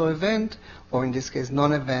actual event, or in this case,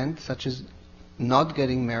 non-event, such as not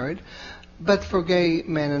getting married. But for gay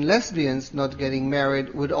men and lesbians, not getting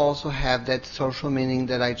married would also have that social meaning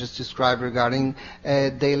that I just described regarding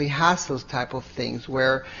daily hassles type of things,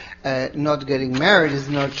 where not getting married is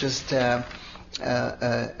not just a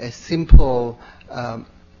simple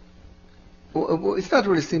it's not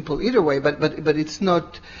really simple either way, but it's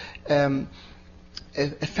not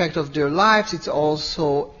effect of their lives. It's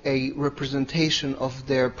also a representation of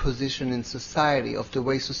their position in society, of the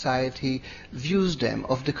way society views them,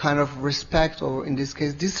 of the kind of respect, or in this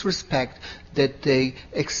case, disrespect that they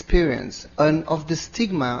experience, and of the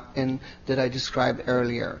stigma that I described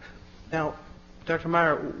earlier. Now, Dr.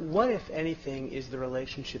 Meyer, what, if anything, is the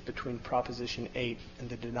relationship between Proposition 8 and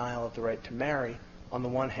the denial of the right to marry, on the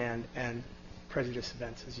one hand, and prejudice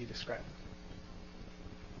events, as you described?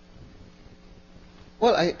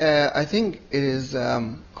 Well, I think it is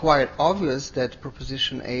quite obvious that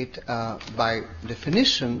Proposition 8, by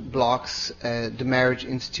definition, blocks the marriage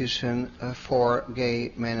institution for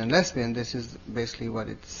gay men and lesbians. This is basically what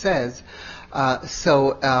it says.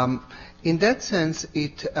 So in that sense,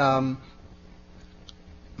 it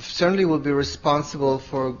certainly will be responsible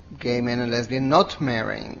for gay men and lesbians not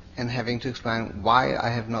marrying and having to explain why I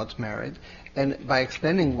have not married. And by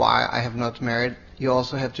explaining why I have not married, you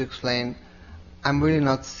also have to explain I'm really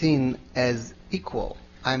not seen as equal.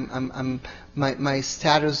 My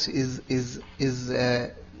status is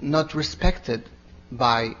not respected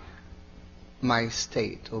by my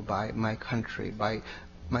state or by my country, by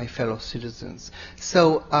my fellow citizens.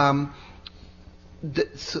 So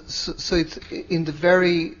so it's in the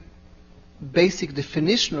very basic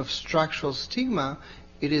definition of structural stigma,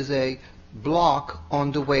 it is a block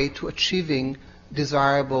on the way to achieving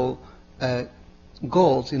desirable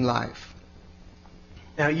goals in life.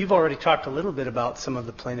 Now, you've already talked a little bit about some of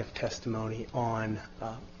the plaintiff testimony on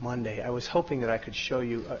Monday. I was hoping that I could show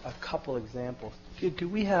you a couple examples. Do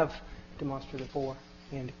we have demonstrative 4,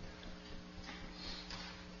 Andy?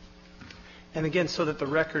 And again, so that the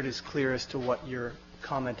record is clear as to what you're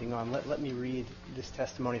commenting on, let me read this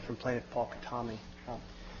testimony from Plaintiff Paul Katami.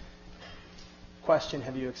 Question,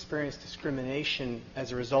 have you experienced discrimination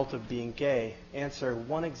as a result of being gay? Answer,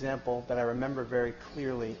 one example that I remember very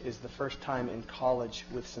clearly is the first time in college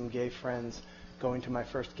with some gay friends going to my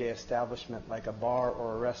first gay establishment, like a bar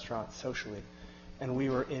or a restaurant socially. And we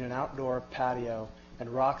were in an outdoor patio, and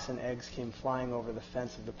rocks and eggs came flying over the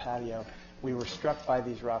fence of the patio. We were struck by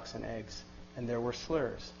these rocks and eggs, and there were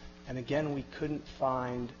slurs. And again, we couldn't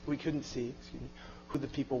see who the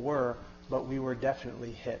people were, but we were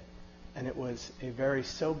definitely hit. And it was a very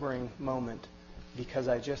sobering moment, because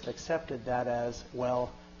I just accepted that as,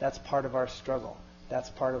 well, that's part of our struggle. That's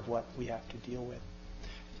part of what we have to deal with.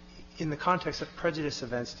 In the context of prejudice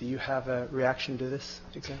events, do you have a reaction to this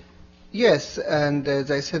example? Yes, and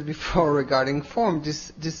as I said before regarding form,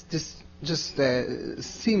 this just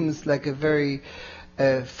seems like a very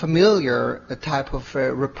familiar type of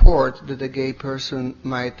report that a gay person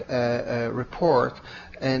might report.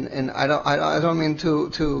 And I don't mean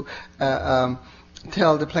to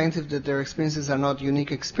tell the plaintiff that their experiences are not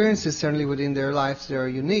unique experiences. Certainly within their lives they are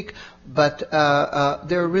unique, but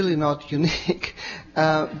they're really not unique.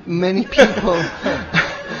 Many people,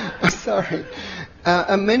 sorry,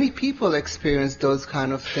 many people experience those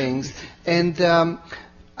kind of things. And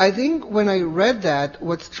I think when I read that,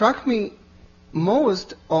 what struck me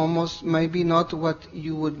most, almost maybe not what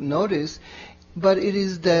you would notice, but it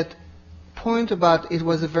is that point about it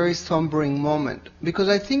was a very sombering moment, because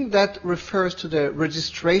I think that refers to the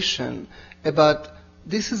registration about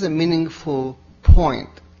this is a meaningful point.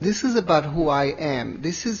 This is about who I am.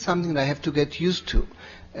 This is something that I have to get used to.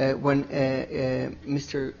 When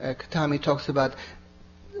Mr. Katami talks about,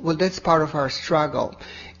 well, that's part of our struggle.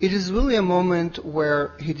 It is really a moment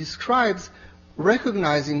where he describes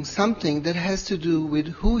recognizing something that has to do with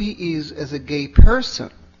who he is as a gay person.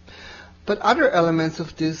 But other elements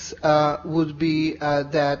of this would be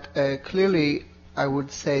that clearly I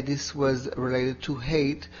would say this was related to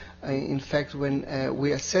hate. In fact, when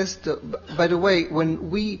we assessed, by the way, when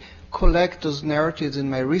we collect those narratives in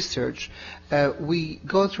my research, we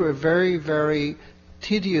go through a very, very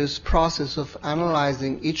tedious process of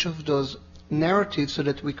analyzing each of those narratives so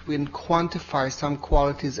that we can quantify some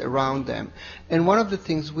qualities around them. And one of the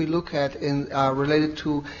things we look at in related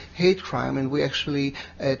to hate crime, and we actually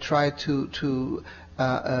try to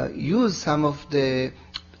use some of the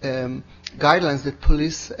guidelines that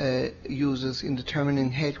police uses in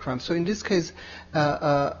determining hate crime. So in this case,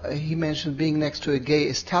 he mentioned being next to a gay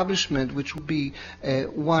establishment, which would be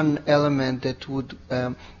one element that would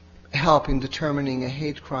help in determining a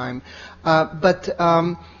hate crime. But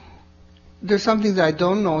there's something that I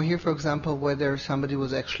don't know here, for example, whether somebody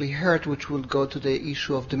was actually hurt, which would go to the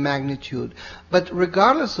issue of the magnitude. But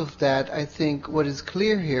regardless of that, I think what is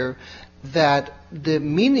clear here that the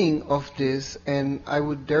meaning of this, and I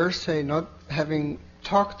would dare say, not having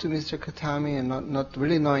talked to Mr. Katami and not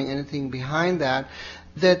really knowing anything behind that,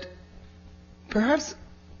 that perhaps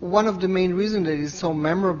one of the main reasons that it is so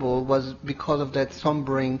memorable was because of that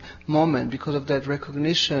sombering moment, because of that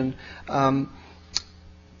recognition.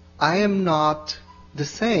 I am not the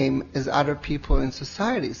same as other people in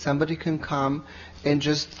society. Somebody can come and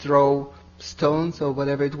just throw stones or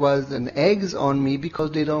whatever it was and eggs on me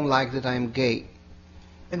because they don't like that I'm gay.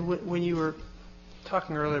 And when you were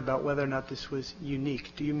talking earlier about whether or not this was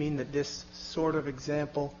unique, do you mean that this sort of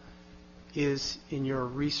example is, in your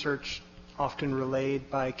research, often relayed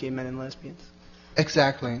by gay men and lesbians?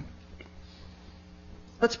 Exactly.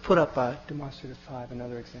 Let's put up demonstrative 5,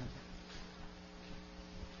 another example.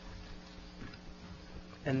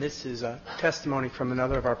 And this is a testimony from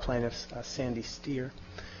another of our plaintiffs, Sandy Steer.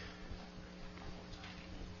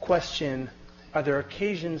 Question: are there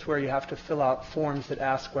occasions where you have to fill out forms that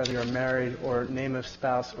ask whether you're married or name of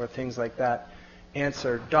spouse or things like that?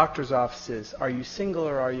 Answer: doctor's offices. Are you single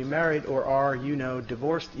or are you married, or are you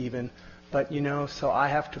divorced even? But so I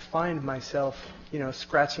have to find myself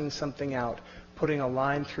scratching something out, putting a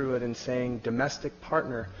line through it and saying domestic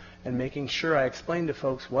partner, and making sure I explain to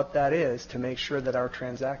folks what that is to make sure that our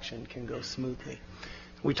transaction can go smoothly.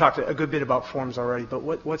 We talked a good bit about forms already, but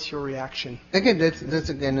what's your reaction? Again, that's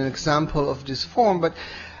again an example of this form, but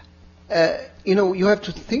you have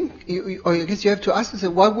to think, or I guess you have to ask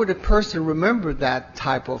yourself, why would a person remember that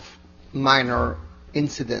type of minor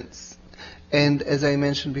incidents? And as I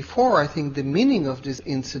mentioned before, I think the meaning of these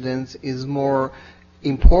incidents is more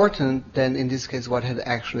important than, in this case, what had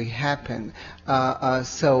actually happened.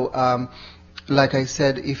 Like I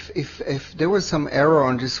said, if there was some error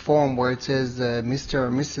on this form where it says Mr.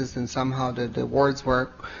 or Mrs. and somehow the words were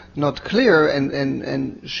not clear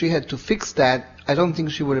and she had to fix that, I don't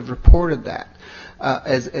think she would have reported that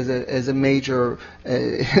as a major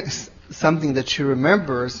something that she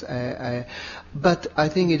remembers. But I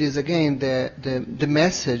think it is, again, the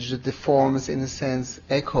message that the forms, in a sense,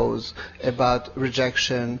 echoes about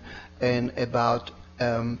rejection and about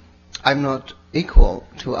I'm not equal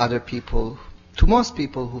to other people, to most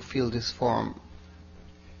people who feel this form.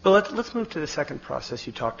 Well, let's move to the second process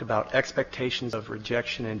you talked about, expectations of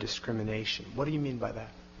rejection and discrimination. What do you mean by that?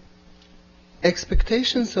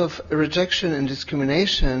 Expectations of rejection and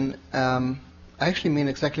discrimination actually mean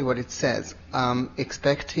exactly what it says,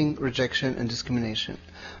 expecting rejection and discrimination.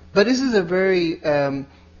 But this is a very, to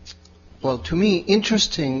me,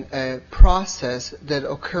 interesting process that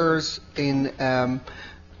occurs in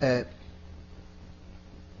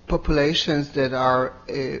populations that are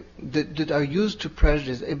used to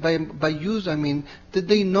prejudice. By used, I mean that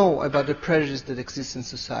they know about the prejudice that exists in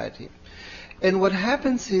society. And what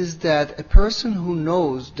happens is that a person who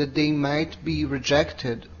knows that they might be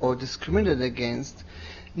rejected or discriminated against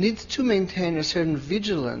needs to maintain a certain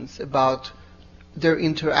vigilance about their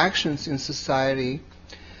interactions in society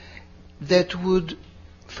that would,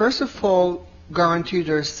 first of all, guarantee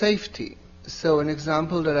their safety. So an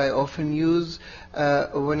example that I often use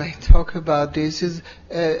when I talk about this is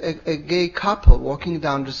a gay couple walking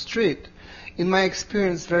down the street. In my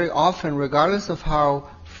experience, very often, regardless of how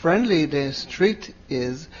friendly the street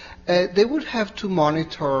is, they would have to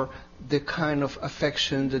monitor the kind of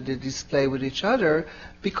affection that they display with each other,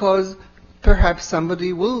 because perhaps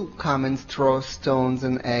somebody will come and throw stones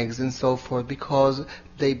and eggs and so forth because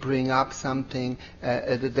they bring up something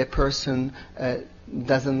that the person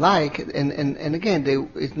doesn't like. And again,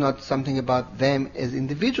 it's not something about them as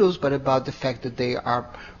individuals, but about the fact that they are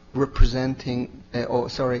presenting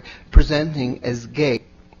as gay.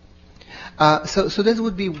 So that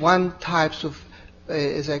would be one type of,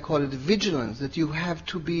 as I call it, vigilance, that you have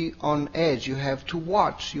to be on edge, you have to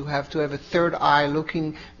watch, you have to have a third eye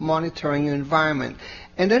looking, monitoring your environment.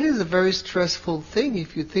 And that is a very stressful thing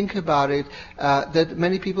if you think about it, that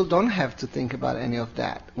many people don't have to think about any of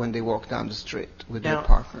that when they walk down the street with their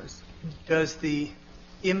partners. Does the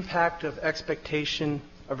impact of expectation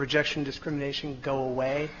of rejection discrimination go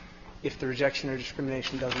away if the rejection or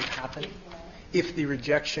discrimination doesn't happen? If the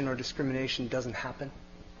rejection or discrimination doesn't happen?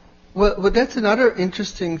 Well, that's another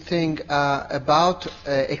interesting thing about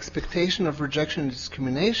expectation of rejection and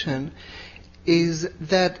discrimination is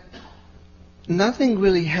that nothing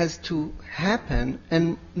really has to happen,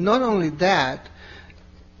 and not only that,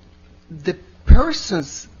 the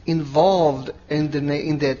persons involved in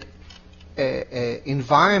that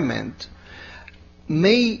environment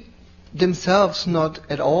may themselves not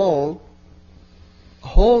at all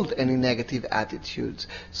hold any negative attitudes.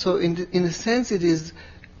 So in a sense, it is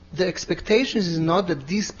the expectations is not that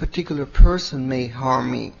this particular person may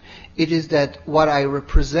harm me. It is that what I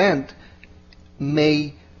represent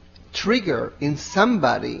may trigger in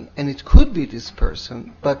somebody, and it could be this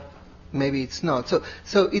person, but maybe it's not.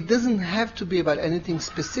 So it doesn't have to be about anything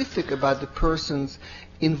specific about the persons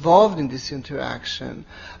involved in this interaction.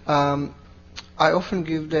 I often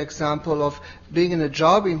give the example of being in a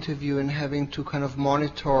job interview and having to kind of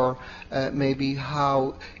monitor maybe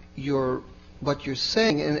how what you're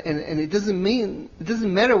saying, and it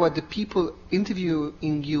doesn't matter what the people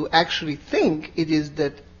interviewing you actually think. It is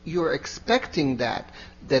that you're expecting that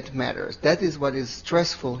matters. That is what is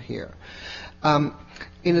stressful here.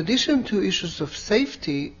 In addition to issues of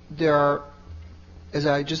safety, there are, as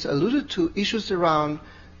I just alluded to, issues around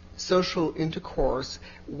social intercourse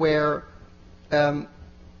where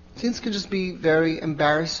things can just be very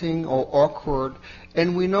embarrassing or awkward.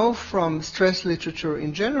 And we know from stress literature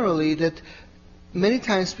in generally that many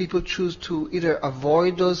times people choose to either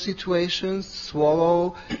avoid those situations,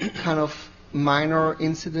 swallow kind of minor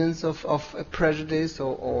incidents of prejudice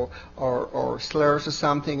or slurs or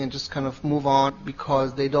something, and just kind of move on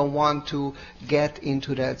because they don't want to get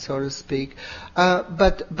into that, so to speak.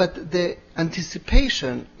 But the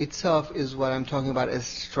anticipation itself is what I'm talking about as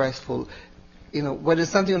stressful. You know, whether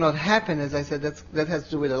something will not happen, as I said, that has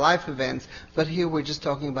to do with the life events. But here we're just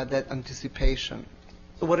talking about that anticipation.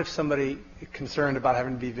 So what if somebody concerned about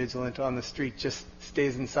having to be vigilant on the street just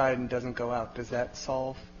stays inside and doesn't go out? Does that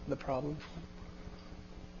solve the problem?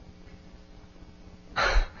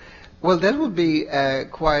 Well, that would be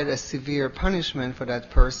quite a severe punishment for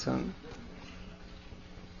that person.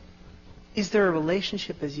 Is there a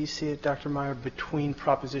relationship, as you see it, Dr. Meyer, between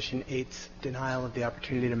Proposition 8's denial of the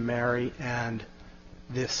opportunity to marry and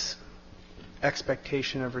this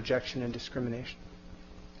expectation of rejection and discrimination?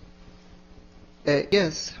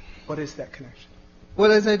 Yes. What is that connection?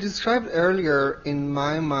 Well, as I described earlier, in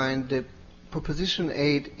my mind, the Proposition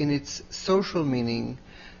 8, in its social meaning,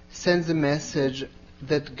 sends a message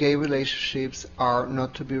that gay relationships are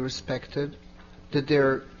not to be respected, that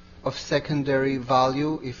they're of secondary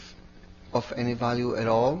value, if of any value at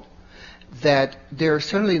all, that they're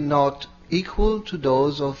certainly not equal to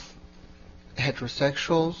those of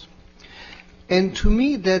heterosexuals. And to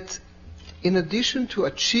me, that in addition to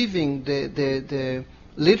achieving the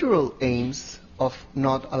literal aims of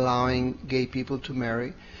not allowing gay people to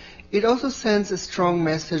marry, it also sends a strong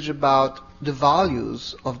message about the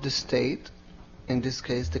values of the state, in this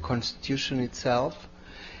case the Constitution itself,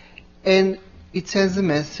 and it sends a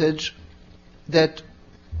message that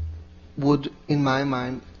would, in my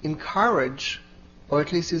mind, encourage, or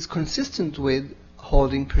at least is consistent with,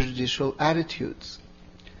 holding prejudicial attitudes.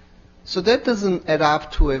 So that doesn't add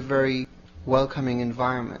up to a very welcoming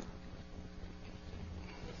environment.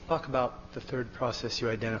 Let's talk about the third process you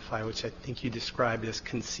identify, which I think you described as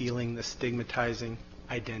concealing the stigmatizing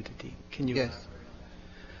identity. Can you? Yes.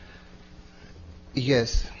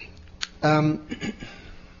 Yes.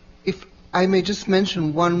 If I may just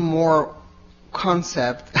mention one more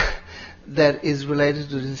concept that is related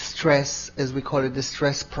to the stress, as we call it, the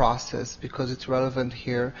stress process, because it's relevant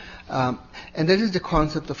here, and that is the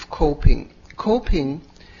concept of coping. Coping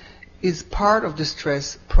is part of the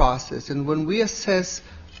stress process, and when we assess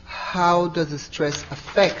how does the stress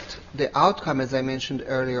affect the outcome, as I mentioned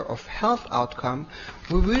earlier, of health outcome,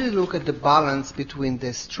 we really look at the balance between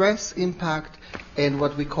the stress impact and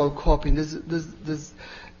what we call coping. There's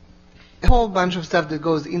a whole bunch of stuff that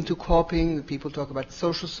goes into coping. People talk about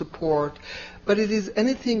social support, but it is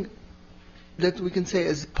anything that we can say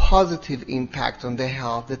is positive impact on the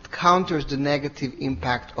health that counters the negative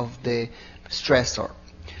impact of the stressor.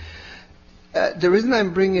 The reason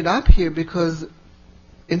I'm bringing it up here because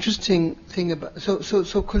interesting thing about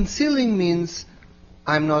so concealing means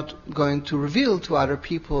I'm not going to reveal to other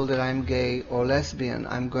people that I'm gay or lesbian.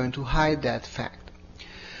 I'm going to hide that fact.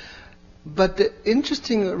 But the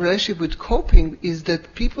interesting relationship with coping is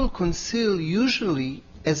that people conceal usually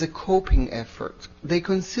as a coping effort. They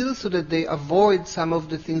conceal so that they avoid some of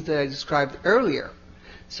the things that I described earlier,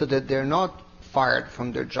 so that they're not fired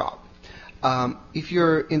from their job. If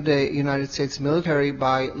you're in the United States military,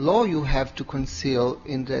 by law you have to conceal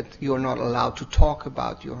in that you're not allowed to talk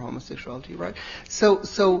about your homosexuality, right?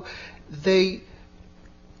 So they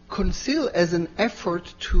conceal as an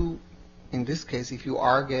effort to, in this case, if you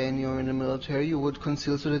are gay and you're in the military, you would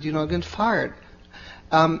conceal so that you don't get fired.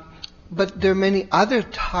 But there are many other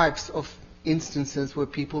types of instances where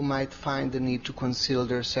people might find the need to conceal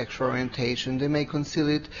their sexual orientation. They may conceal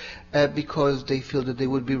it because they feel that they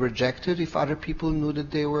would be rejected if other people knew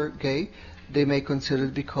that they were gay. They may conceal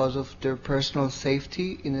it because of their personal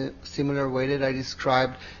safety, in a similar way that I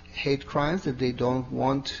described hate crimes, that they don't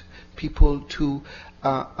want people to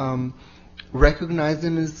recognize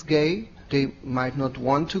them as gay. They might not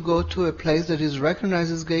want to go to a place that is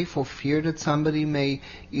recognized as gay for fear that somebody may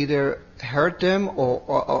either hurt them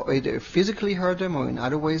or either physically hurt them or in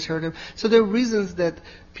other ways hurt them. So there are reasons that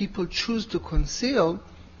people choose to conceal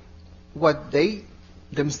what they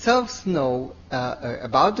themselves know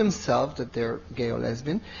about themselves, that they're gay or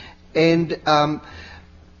lesbian. And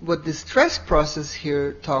what the stress process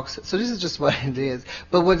here talks, so this is just what it is,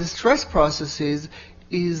 but what the stress process is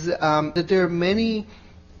that there are many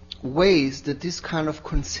ways that this kind of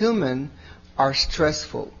concealment are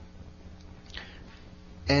stressful.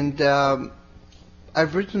 And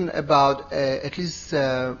I've written about at least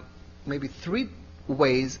maybe 3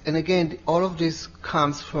 ways, and again, all of this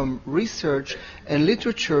comes from research and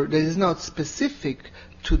literature that is not specific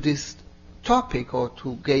to this topic or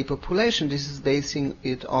to gay population. This is basing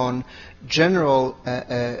it on general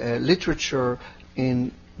literature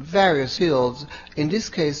in various fields, in this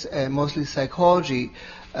case mostly psychology.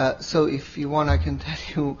 So if you want, I can tell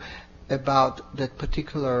you about that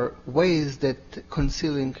particular ways that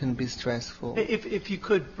concealing can be stressful. If you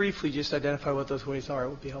could briefly just identify what those ways are, it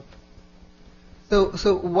would be helpful.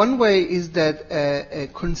 So one way is that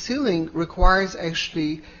concealing requires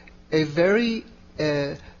actually a very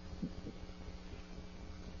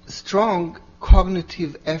strong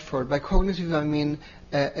cognitive effort. By cognitive, I mean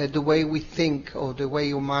the way we think or the way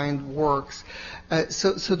your mind works.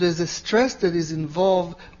 So there's a stress that is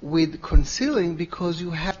involved with concealing because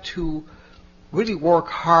you have to really work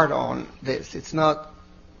hard on this. It's not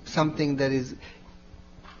something that is,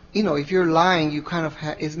 if you're lying, you kind of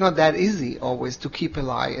it's not that easy always to keep a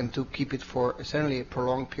lie and to keep it for certainly a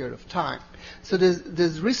prolonged period of time. So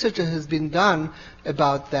there's research that has been done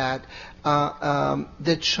about that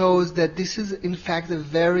that shows that this is in fact a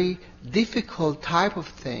very difficult type of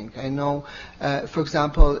thing. I know, for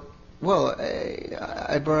example,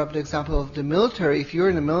 I brought up the example of the military. If you're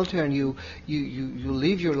in the military and you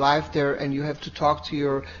live your life there and you have to talk to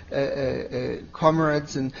your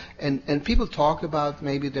comrades and people talk about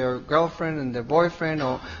maybe their girlfriend and their boyfriend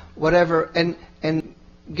or whatever, and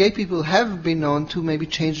gay people have been known to maybe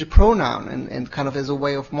change the pronoun and kind of as a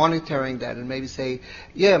way of monitoring that and maybe say,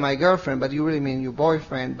 yeah, my girlfriend, but you really mean your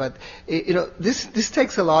boyfriend. But this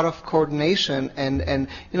takes a lot of coordination and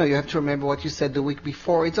you have to remember what you said the week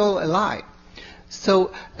before. It's all a lie.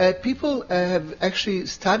 So people have actually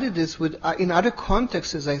studied this with in other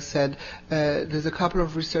contexts. As I said, there's a couple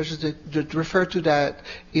of researchers that refer to that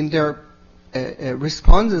in their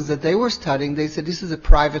responses that they were studying. They said this is a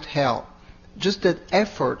private hell. Just that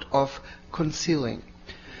effort of concealing.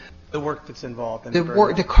 The work that's involved. In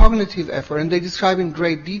the cognitive effort, and they describe in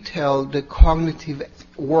great detail the cognitive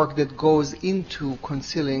work that goes into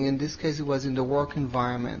concealing. In this case, it was in the work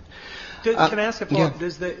environment. Can I ask a follow-up?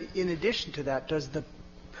 Yeah. In addition to that, does the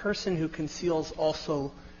person who conceals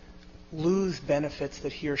also lose benefits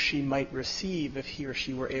that he or she might receive if he or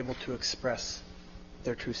she were able to express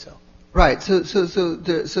their true self? Right. So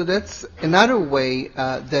that's another way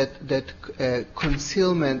that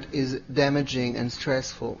concealment is damaging and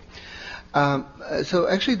stressful. So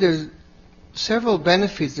actually, there's several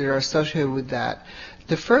benefits that are associated with that.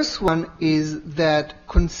 The first one is that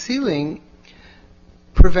concealing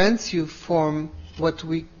prevents you from what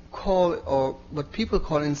we call, or what people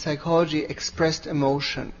call in psychology, expressed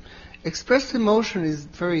emotion. Expressed emotion is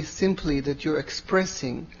very simply that you're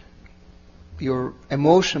expressing your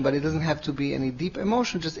emotion, but it doesn't have to be any deep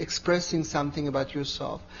emotion, just expressing something about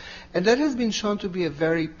yourself. And that has been shown to be a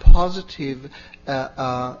very positive,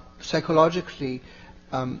 psychologically,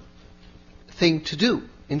 thing to do.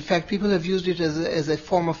 In fact, people have used it as a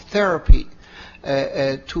form of therapy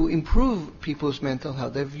to improve people's mental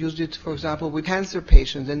health. They've used it, for example, with cancer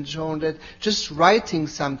patients and shown that just writing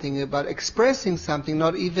something about expressing something,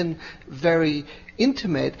 not even very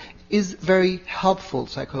intimate, is very helpful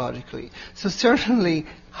psychologically. So certainly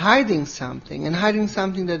hiding something, and hiding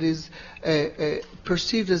something that is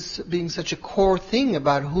perceived as being such a core thing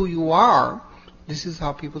about who you are, This is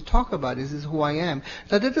how people talk about it. This is who I am.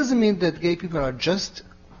 Now, that doesn't mean that gay people are just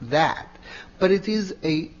that, but it is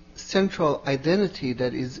a central identity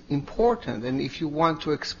that is important. And if you want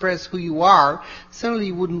to express who you are, certainly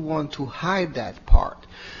you wouldn't want to hide that part.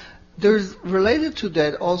 There's related to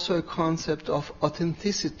that also a concept of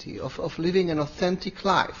authenticity, of living an authentic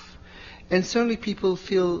life. And certainly people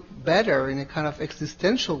feel better in a kind of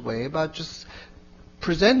existential way about just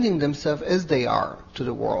presenting themselves as they are to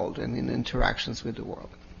the world and in interactions with the world.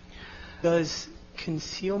 Does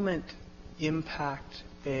concealment impact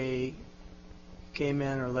a gay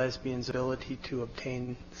man or lesbian's ability to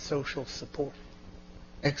obtain social support?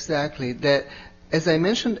 Exactly. That, as I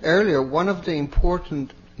mentioned earlier, one of the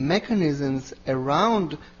important mechanisms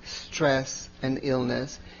around stress and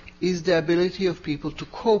illness is the ability of people to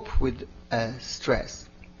cope with stress.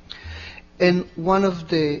 And one of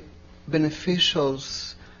the beneficial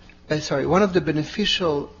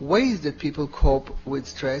ways that people cope with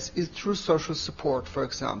stress is through social support, for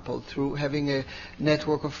example, through having a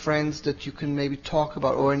network of friends that you can maybe talk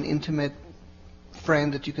about, or an intimate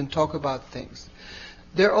friend that you can talk about things.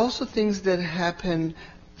 There are also things that happen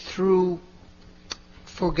through,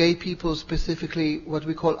 for gay people specifically, what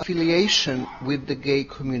we call affiliation with the gay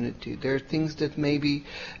community. There are things that maybe,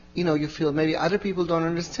 you feel maybe other people don't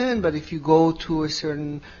understand, but if you go to a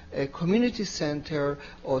certain community center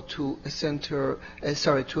or to a center,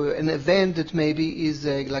 to an event that maybe is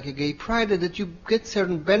like a gay pride, that you get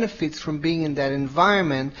certain benefits from being in that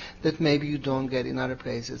environment that maybe you don't get in other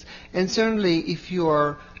places. And certainly if you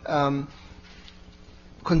are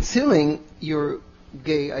concealing your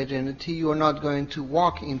gay identity, you are not going to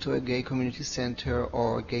walk into a gay community center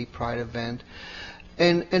or a gay pride event.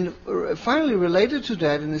 And finally, related to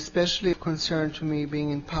that, and especially concerned to me being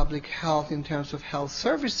in public health in terms of health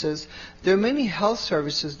services, there are many health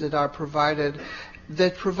services that are provided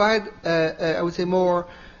that provide, I would say, more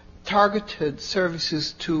targeted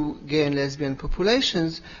services to gay and lesbian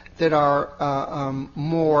populations that are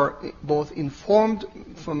more both informed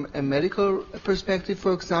from a medical perspective,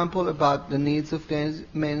 for example, about the needs of gay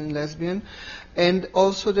men and lesbian, and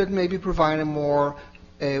also that maybe provide a more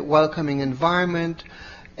welcoming environment.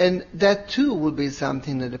 And that too will be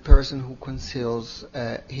something that a person who conceals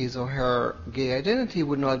his or her gay identity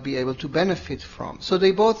would not be able to benefit from. So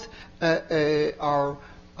they both are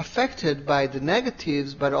affected by the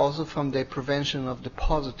negatives, but also from the prevention of the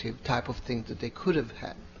positive type of things that they could have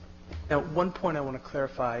had. Now, one point I want to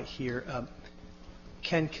clarify here.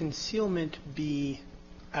 Can concealment be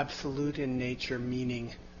absolute in nature,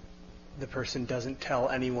 meaning the person doesn't tell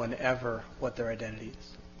anyone ever what their identity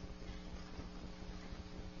is?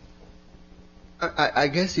 I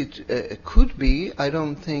guess it could be. I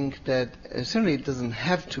don't think that, certainly it doesn't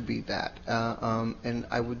have to be that. And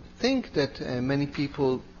I would think that many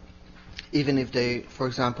people, even if they, for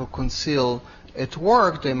example, conceal at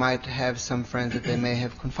work, they might have some friends that they may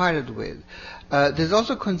have confided with. There's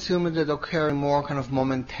also concealment that occur in more kind of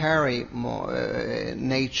momentary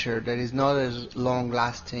nature that is not as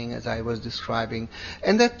long-lasting as I was describing,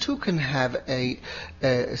 and that too can have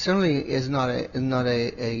certainly is not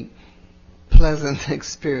a pleasant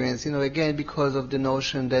experience. Again, because of the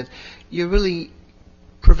notion that you're really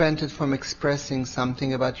prevented from expressing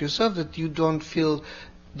something about yourself that you don't feel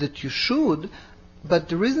that you should. But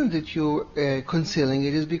the reason that you're concealing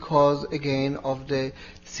it is because, again, of the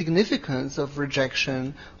significance of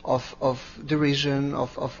rejection, of derision,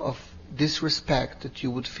 of disrespect that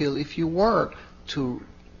you would feel if you were to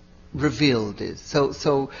reveal this.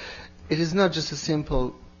 So it is not just a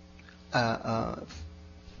simple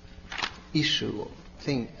issue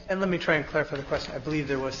thing. And let me try and clarify the question. I believe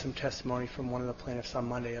there was some testimony from one of the plaintiffs on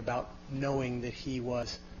Monday about knowing that he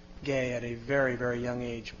was gay at a very, very young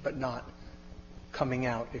age, but not coming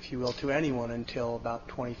out, if you will, to anyone until about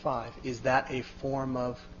 25. Is that a form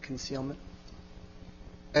of concealment?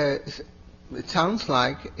 It sounds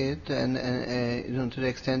like it, and to the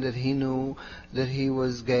extent that he knew that he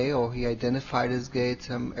was gay or he identified as gay at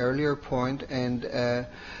some earlier point, and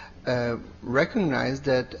recognized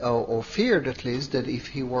that, or feared at least, that if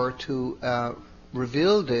he were to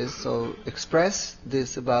reveal this or express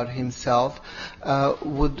this about himself,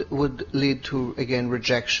 would lead to, again,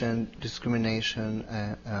 rejection, discrimination,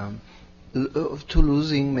 to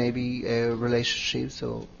losing maybe a relationship.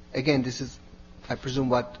 So again, this is, I presume,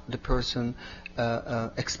 what the person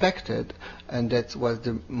expected, and that was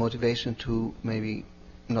the motivation to maybe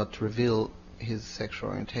not reveal his sexual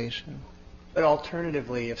orientation. But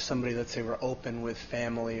alternatively, if somebody, let's say, were open with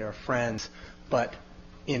family or friends, but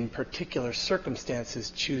in particular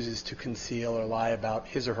circumstances chooses to conceal or lie about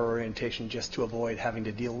his or her orientation just to avoid having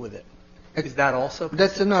to deal with it, Is that also?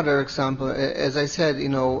 That's another example. As I said,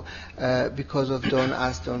 because of don't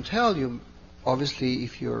ask, don't tell, obviously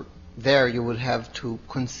if you're there, you would have to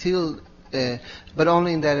conceal, but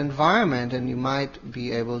only in that environment, and you might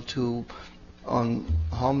be able to, on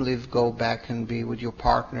home leave, go back and be with your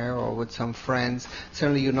partner or with some friends.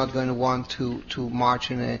 Certainly you're not going to want to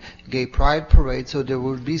march in a gay pride parade, so there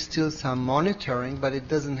will be still some monitoring, but it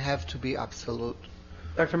doesn't have to be absolute.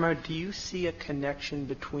 Dr. Meyer, do you see a connection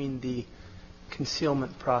between the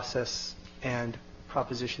concealment process and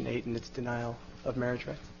Proposition 8 and its denial of marriage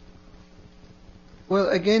rights? Well,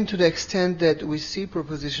 again, to the extent that we see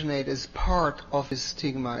Proposition 8 as part of the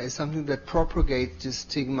stigma, as something that propagates this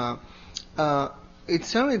stigma, it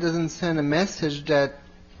certainly doesn't send a message that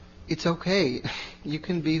it's okay. You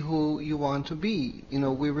can be who you want to be.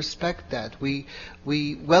 We respect that. We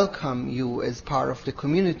welcome you as part of the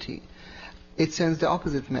community. It sends the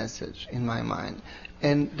opposite message, in my mind,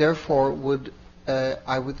 and therefore would,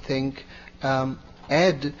 I would think,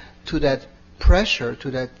 add to that pressure,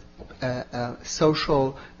 to that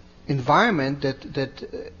social environment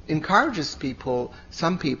that encourages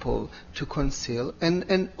some people to conceal.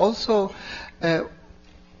 And also,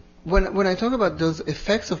 when I talk about those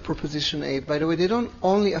effects of Proposition 8, by the way, they don't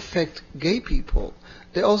only affect gay people.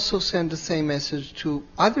 They also send the same message to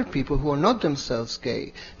other people who are not themselves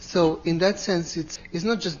gay. So in that sense, it's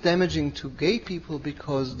not just damaging to gay people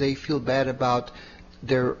because they feel bad about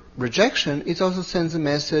their rejection. It also sends a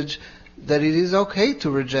message that it is okay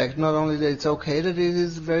to reject. Not only that it's okay, that it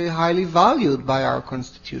is very highly valued by our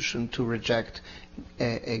Constitution to reject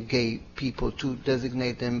gay people, to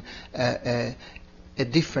designate them a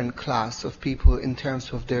different class of people in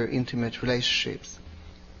terms of their intimate relationships.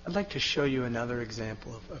 I'd like to show you another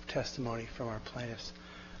example of testimony from our plaintiffs.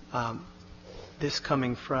 This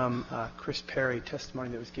coming from Chris Perry, testimony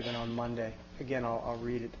that was given on Monday. Again, I'll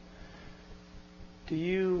read it. Do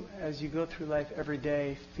you, as you go through life every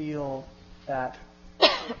day, feel that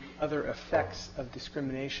other effects of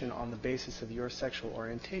discrimination on the basis of your sexual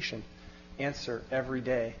orientation? Answer, every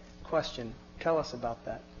day. Question, tell us about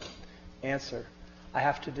that. Answer, I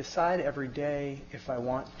have to decide every day if I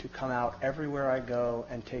want to come out everywhere I go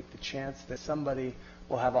and take the chance that somebody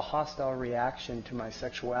will have a hostile reaction to my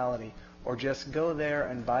sexuality, or just go there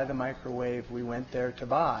and buy the microwave we went there to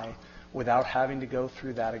buy without having to go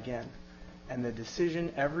through that again. And the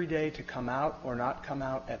decision every day to come out or not come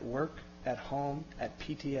out at work, at home, at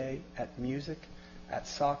PTA, at music, at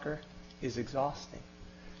soccer is exhausting.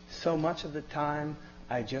 So much of the time,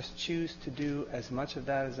 I just choose to do as much of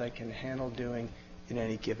that as I can handle doing in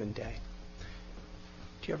any given day.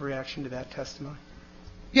 Do you have a reaction to that testimony?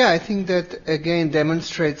 Yeah, I think that, again,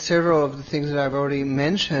 demonstrates several of the things that I've already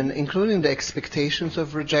mentioned, including the expectations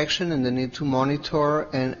of rejection and the need to monitor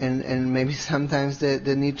and maybe sometimes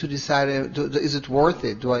the need to decide, is it worth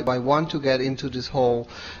it? Do I want to get into this whole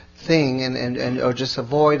thing or just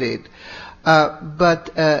avoid it?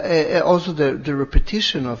 But also the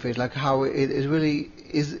repetition of it, like how it really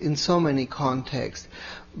is in so many contexts.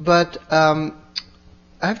 But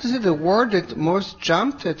I have to say the word that most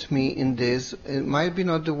jumped at me in this, it might be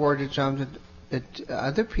not the word that jumped at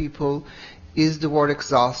other people, is the word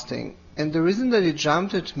exhausting. And the reason that it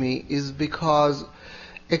jumped at me is because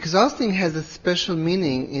exhausting has a special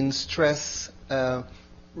meaning in stress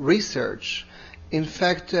research. In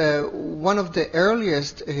fact, one of the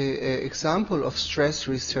earliest example of stress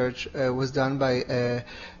research was done by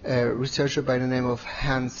a researcher by the name of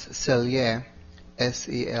Hans Selye,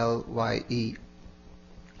 S-E-L-Y-E.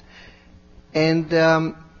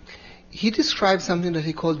 And he described something that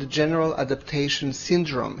he called the general adaptation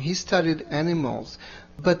syndrome. He studied animals,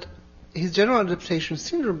 but his general adaptation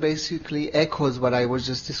syndrome basically echoes what I was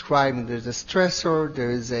just describing. There's a stressor,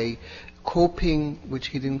 there is a coping, which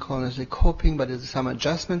he didn't call necessarily coping, but there's some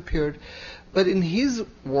adjustment period. But in his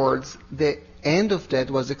words, the end of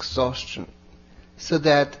that was exhaustion. So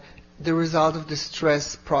that the result of the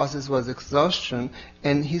stress process was exhaustion,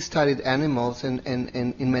 and he studied animals and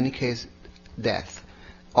in many cases death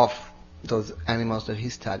of those animals that he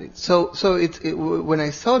studied. So when I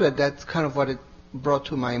saw that, that's kind of what it brought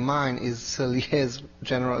to my mind is Selye's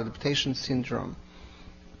general adaptation syndrome.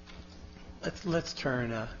 Let's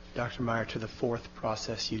turn, Dr. Meyer, to the fourth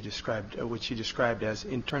process you described, which you described as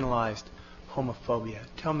internalized homophobia.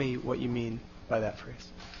 Tell me what you mean by that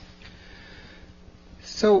phrase.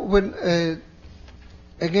 So when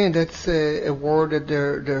again, that's a word that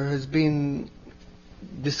there has been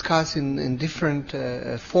discussed in different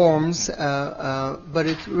forms, but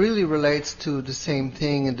it really relates to the same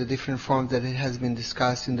thing in the different forms that it has been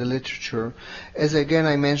discussed in the literature. As again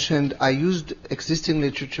I mentioned, I used existing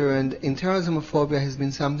literature, and internalized homophobia has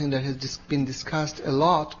been something that has been discussed a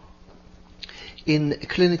lot in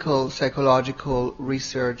clinical psychological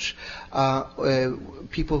research,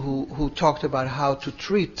 people who talked about how to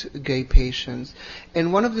treat gay patients.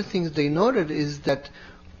 And one of the things they noted is that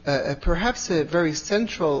perhaps a very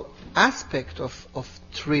central aspect of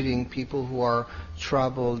treating people who are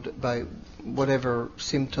troubled by whatever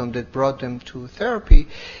symptom that brought them to therapy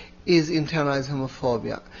is internalized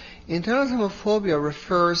homophobia. Internalized homophobia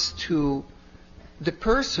refers to the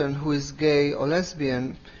person who is gay or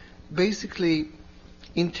lesbian basically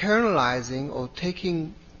internalizing or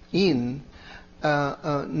taking in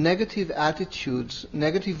negative attitudes,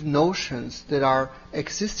 negative notions that are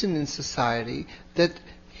existing in society that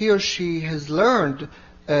he or she has learned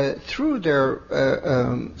through their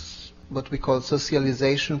what we call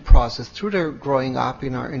socialization process, through their growing up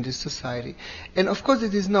in this society. And of course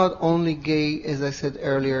it is not only gay, as I said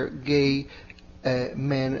earlier, gay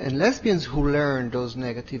men and lesbians who learn those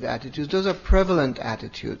negative attitudes. Those are prevalent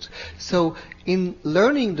attitudes. So in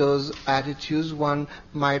learning those attitudes, one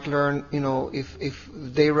might learn, if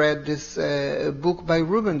they read this book by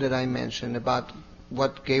Rubin that I mentioned about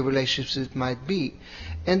what gay relationships might be.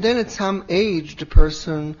 And then at some age, the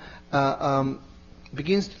person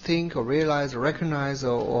begins to think or realize or recognize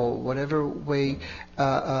or whatever way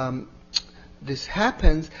this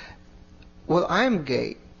happens, well, I'm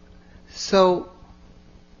gay. So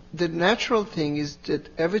the natural thing is that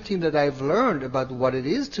everything that I've learned about what it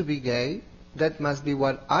is to be gay, that must be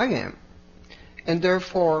what I am. And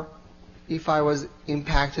therefore, if I was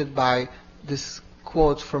impacted by this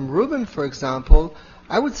quote from Rubin, for example,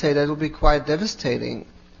 I would say that would be quite devastating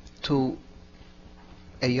to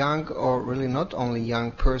a young, or really not only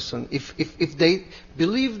young person, if they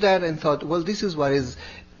believed that and thought, well, this is what is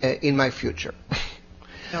in my future.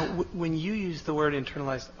 Now, when you use the word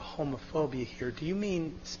internalized homophobia here, do you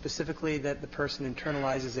mean specifically that the person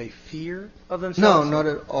internalizes a fear of themselves? No, not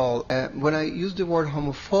at all. When I use the word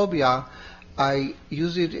homophobia, I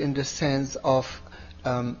use it in the sense of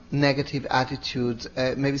negative attitudes,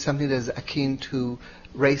 maybe something that is akin to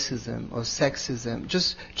racism or sexism.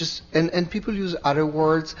 And people use other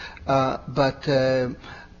words, but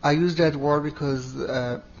I use that word because,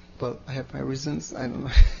 well, I have my reasons. I don't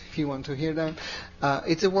know if you want to hear them.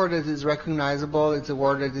 It's a word that is recognizable. It's a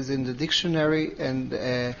word that is in the dictionary, and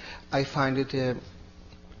I find it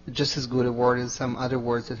just as good a word as some other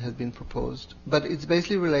words that have been proposed. But it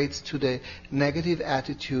basically relates to the negative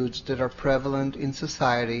attitudes that are prevalent in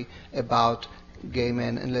society about gay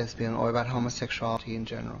men and lesbian, or about homosexuality in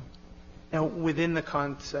general. Now, within the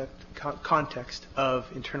context of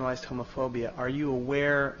internalized homophobia, are you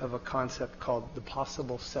aware of a concept called the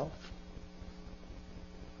possible self?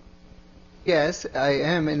 Yes, I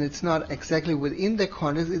am, and it's not exactly within the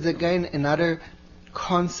context. It's again another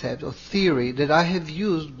concept or theory that I have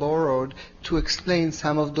borrowed to explain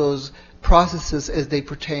some of those processes as they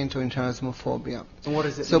pertain to internalized homophobia. And what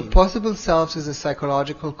does it So mean? possible selves is a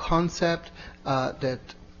psychological concept that,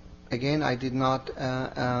 again, I did not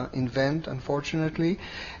invent, unfortunately.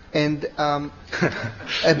 And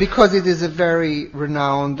because it is a very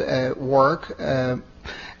renowned work.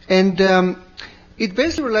 It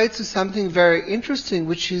basically relates to something very interesting,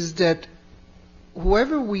 which is that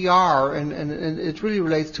whoever we are, and it really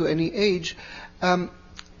relates to any age,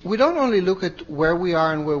 we don't only look at where we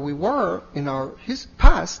are and where we were in our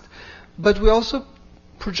past, but we also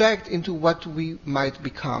project into what we might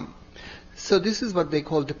become. So this is what they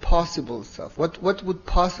call the possible self. What would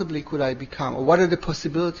possibly could I become? Or what are the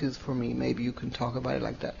possibilities for me? Maybe you can talk about it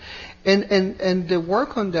like that. And the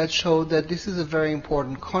work on that showed that this is a very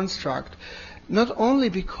important construct, not only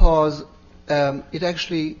because it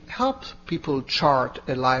actually helps people chart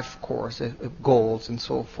a life course, goals and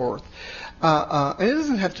so forth. And it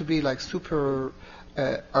doesn't have to be like super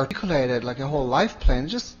articulated, like a whole life plan.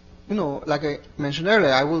 Just, like I mentioned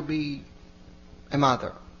earlier, I will be a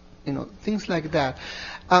mother. Things like that.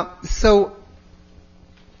 So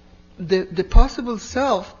the possible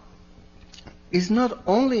self is not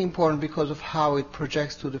only important because of how it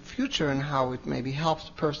projects to the future and how it maybe helps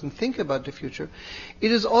the person think about the future. It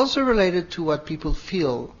is also related to what people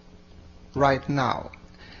feel right now.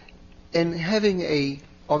 And having a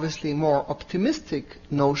obviously more optimistic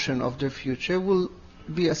notion of their future will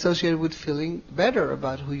be associated with feeling better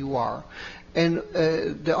about who you are. And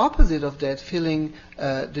the opposite of that, feeling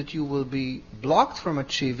that you will be blocked from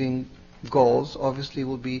achieving goals obviously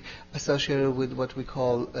will be associated with what we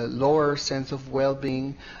call a lower sense of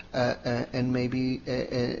well-being and maybe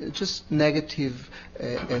just negative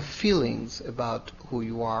feelings about who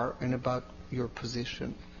you are and about your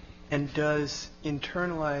position. And does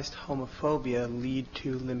internalized homophobia lead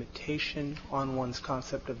to limitation on one's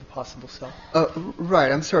concept of the possible self? Right,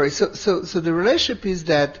 I'm sorry. So the relationship is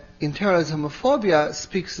that internalized homophobia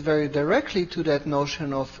speaks very directly to that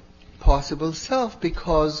notion of possible self,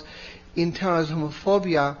 because internalized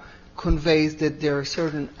homophobia conveys that there are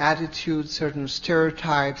certain attitudes, certain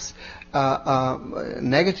stereotypes,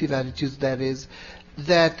 negative attitudes, that is,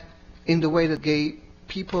 that in the way that gay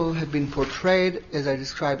people have been portrayed, as I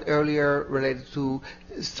described earlier, related to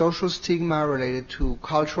social stigma, related to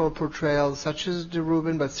cultural portrayals, such as the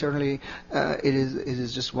Reuben, but certainly it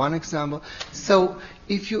is just one example. So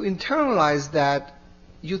if you internalize that,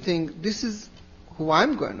 you think, this is who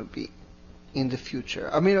I'm going to be in the future.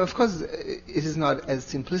 I mean, of course, it is not as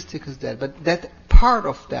simplistic as that, but that part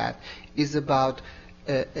of that is about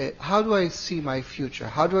how do I see my future?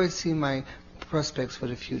 How do I see my prospects for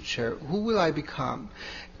the future? Who will I become?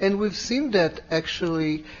 And we've seen that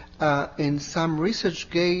actually in some research,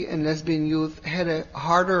 gay and lesbian youth had a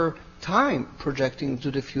harder time projecting to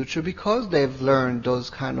the future because they've learned those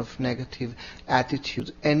kind of negative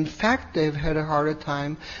attitudes. In fact, they've had a harder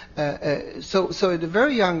time. So at a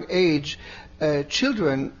very young age,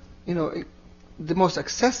 children, the most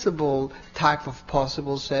accessible type of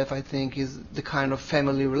possible self, I think, is the kind of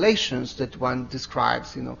family relations that one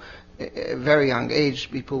describes. At a very young age,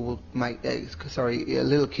 people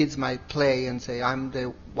little kids might play and say, "I'm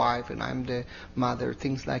the wife and I'm the mother,"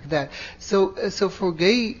 things like that. So for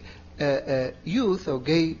gay youth or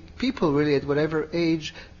gay people, really, at whatever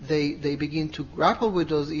age they begin to grapple with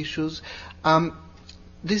those issues,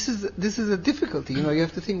 this is a difficulty. You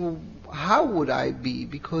have to think, well, how would I be?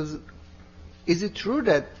 Because is it true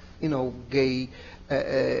that gay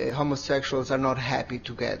homosexuals are not happy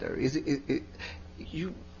together?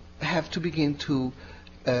 You have to begin to,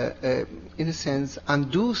 in a sense,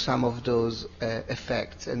 undo some of those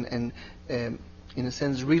effects and in a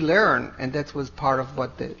sense, relearn, and that was part of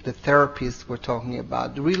what the therapists were talking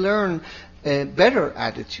about. Relearn better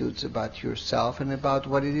attitudes about yourself and about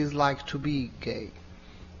what it is like to be gay.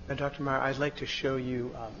 Now, Dr. Meyer, I'd like to show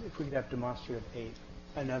you, if we could have demonstrative 8,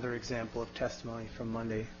 another example of testimony from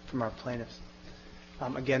Monday from our plaintiffs.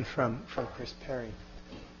 Again, from Chris Perry.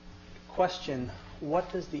 Question: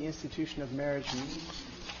 what does the institution of marriage mean?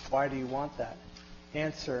 Why do you want that?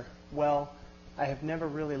 Answer: well, I have never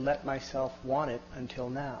really let myself want it until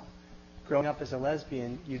now. Growing up as a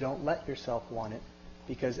lesbian, you don't let yourself want it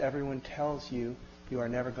because everyone tells you you are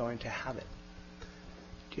never going to have it.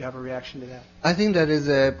 Do you have a reaction to that? I think that is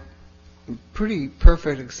a pretty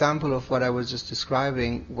perfect example of what I was just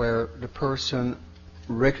describing, where the person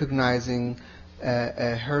recognizing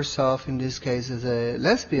herself, in this case as a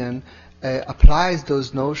lesbian, applies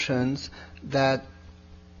those notions that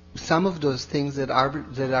some of those things that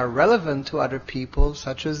are relevant to other people,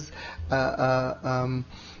 such as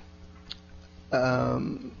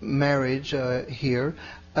marriage here,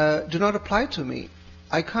 do not apply to me.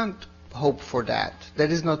 I can't hope for that.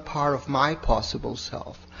 That is not part of my possible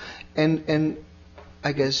self. And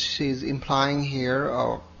I guess she's implying here,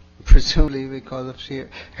 or presumably because of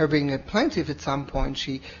her being a plaintiff, at some point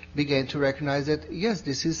she began to recognize that, yes,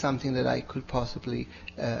 this is something that I could possibly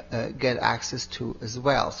get access to as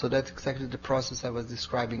well. So that's exactly the process I was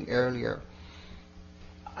describing earlier.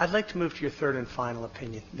 I'd like to move to your third and final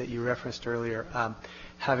opinion that you referenced earlier,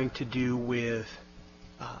 having to do with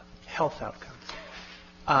health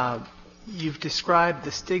outcomes. You've described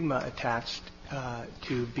the stigma attached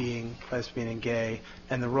to being lesbian and gay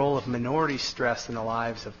and the role of minority stress in the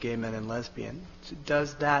lives of gay men and lesbians.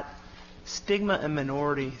 Does that stigma and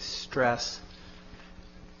minority stress,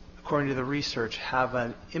 according to the research, have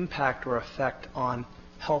an impact or effect on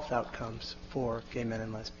health outcomes for gay men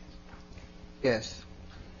and lesbians? Yes.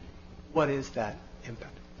 What is that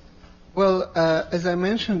impact? Well, as I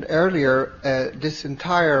mentioned earlier, this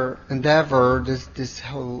entire endeavor, this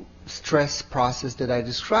whole stress process that I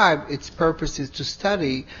described, its purpose is to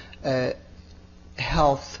study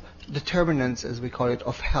health determinants, as we call it,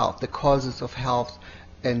 of health, the causes of health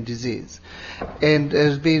and disease. And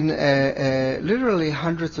there's been literally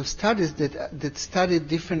hundreds of studies that study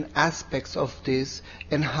different aspects of this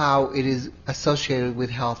and how it is associated with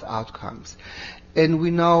health outcomes. And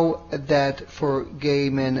we know that for gay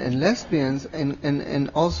men and lesbians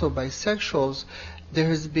and also bisexuals, there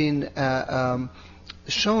has been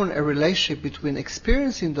shown a relationship between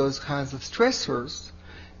experiencing those kinds of stressors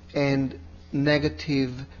and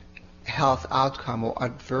negative health outcome or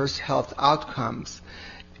adverse health outcomes.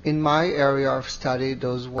 In my area of study,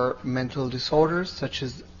 those were mental disorders, such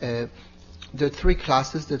as there are three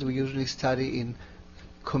classes that we usually study in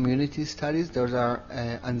community studies. Those are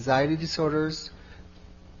anxiety disorders,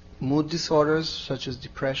 mood disorders, such as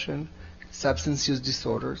depression, substance use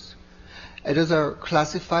disorders. Those are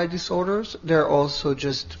classified disorders. They're also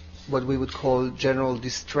just what we would call general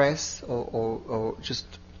distress or just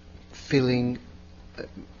feeling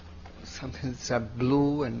something that's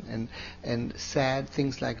blue and sad,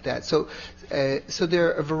 things like that. So there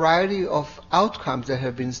are a variety of outcomes that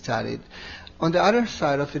have been studied. On the other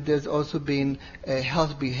side of it, there's also been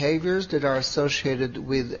health behaviors that are associated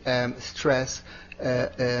with stress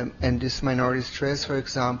and this minority stress. For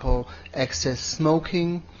example, excess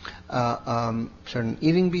smoking, certain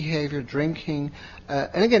eating behavior, drinking.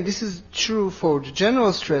 And again, this is true for the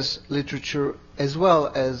general stress literature as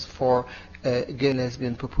well as for gay and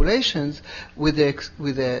lesbian populations, with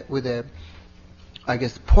a I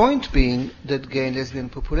guess point being that gay and lesbian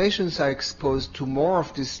populations are exposed to more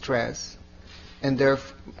of this stress, and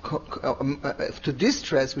therefore to this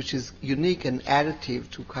stress, which is unique and additive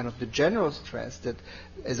to kind of the general stress that,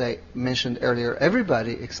 as I mentioned earlier,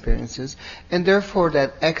 everybody experiences, and therefore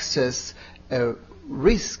that excess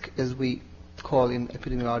risk, as we call in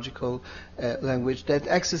epidemiological language, that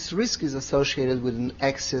excess risk is associated with an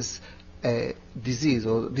excess disease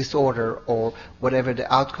or disorder or whatever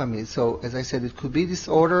the outcome is. So, as I said, it could be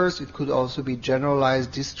disorders, it could also be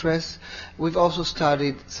generalized distress. We've also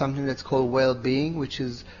studied something that's called well-being, which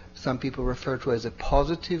is some people refer to as a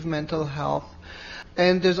positive mental health.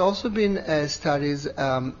 And there's also been studies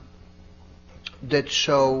that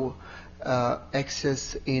show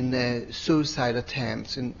excess in suicide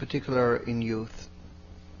attempts, in particular in youth.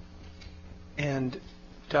 And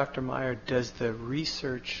Dr. Meyer, does the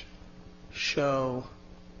research show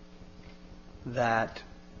that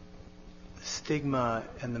stigma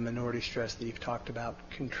and the minority stress that you've talked about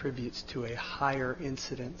contributes to a higher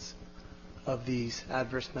incidence of these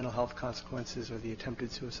adverse mental health consequences or the attempted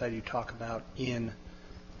suicide you talk about in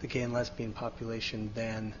the gay and lesbian population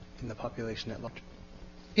than in the population at large?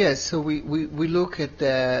 Yes, so we look at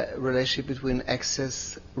the relationship between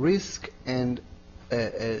excess risk and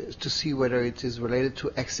to see whether it is related to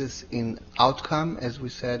excess in outcome, as we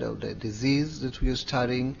said, of the disease that we are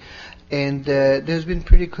studying. And there's been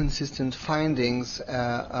pretty consistent findings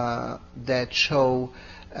that show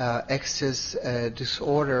excess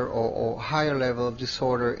disorder or higher level of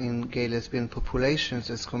disorder in gay lesbian populations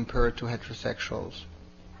as compared to heterosexuals.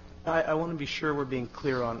 I want to be sure we're being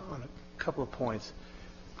clear on a couple of points.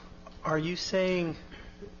 Are you saying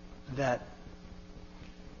that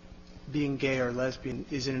being gay or lesbian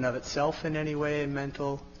is in and of itself in any way a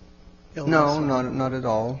mental illness? No, not at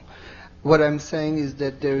all. What I'm saying is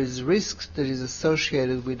that there is risk that is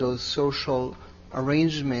associated with those social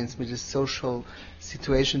arrangements, with the social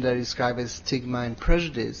situation that is described as stigma and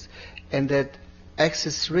prejudice, and that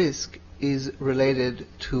excess risk is related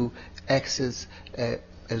to excess,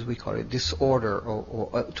 as we call it, disorder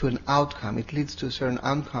or to an outcome. It leads to a certain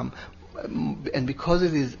outcome. And because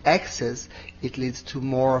it is excess, it leads to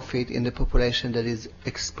more of it in the population that is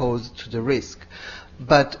exposed to the risk.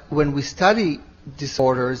 But when we study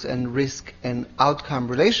disorders and risk and outcome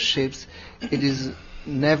relationships, it is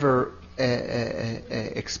never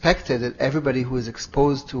expected that everybody who is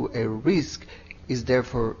exposed to a risk is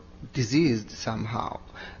therefore diseased somehow.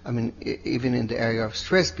 I mean, even in the area of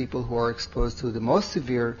stress, people who are exposed to the most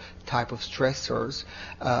severe type of stressors,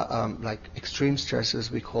 like extreme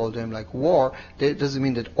stressors, we call them, like war, that doesn't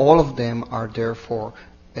mean that all of them are therefore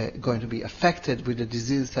going to be affected with a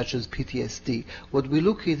disease such as PTSD. What we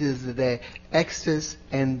look at is the excess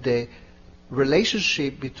and the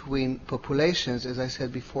relationship between populations. As I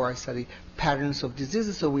said before, I study patterns of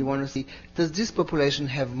diseases, so we want to see, does this population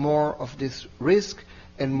have more of this risk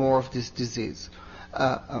and more of this disease?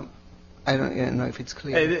 I don't know if it's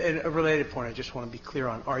clear. And a related point I just want to be clear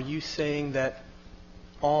on. Are you saying that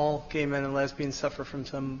all gay men and lesbians suffer from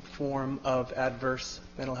some form of adverse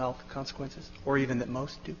mental health consequences, or even that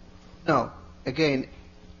most do? No. Again,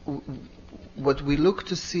 what we look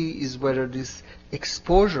to see is whether this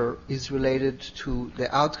exposure is related to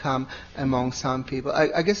the outcome among some people.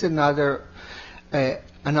 I guess another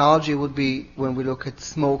analogy would be when we look at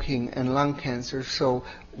smoking and lung cancer. So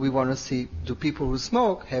we want to see, do people who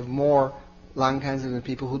smoke have more lung cancer than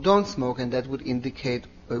people who don't smoke, and that would indicate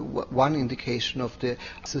one indication of the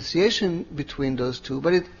association between those two.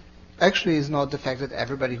 But it actually is not the fact that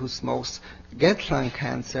everybody who smokes gets lung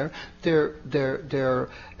cancer. They're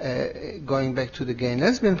going back to the gay and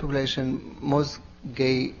lesbian population, most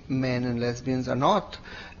gay men and lesbians are not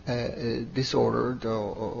disordered,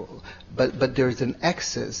 but there is an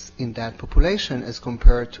excess in that population as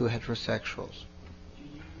compared to heterosexuals.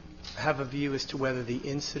 Have a view as to whether the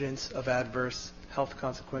incidence of adverse health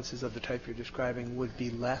consequences of the type you're describing would be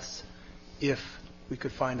less if we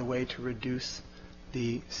could find a way to reduce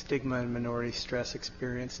the stigma and minority stress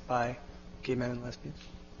experienced by gay men and lesbians?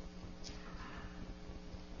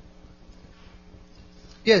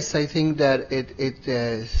 Yes, I think that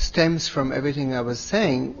it stems from everything I was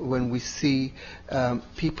saying. When we see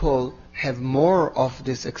people have more of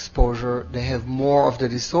this exposure, they have more of the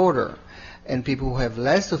disorder. And people who have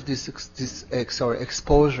less of this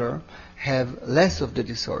exposure have less of the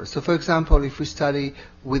disorder. So, for example, if we study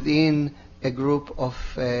within a group of,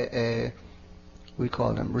 we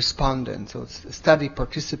call them respondents, or study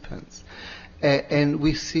participants, and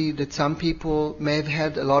we see that some people may have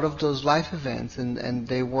had a lot of those life events, and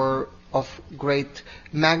they were of great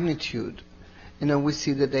magnitude. And then we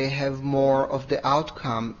see that they have more of the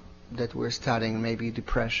outcome that we're studying, maybe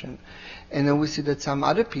depression. And then we see that some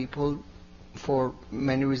other people, for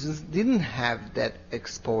many reasons, didn't have that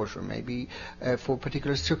exposure. Maybe for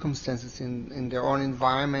particular circumstances in their own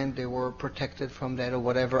environment, they were protected from that, or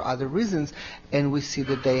whatever other reasons, and we see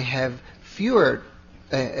that they have fewer,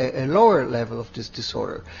 a lower level of this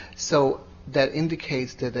disorder. So that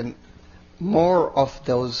indicates that more of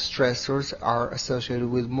those stressors are associated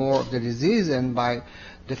with more of the disease, and by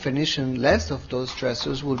definition, less of those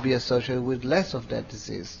stressors would be associated with less of that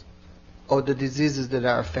disease, or the diseases that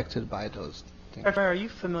are affected by those things. Dr. Are you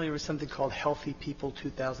familiar with something called Healthy People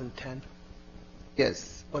 2010?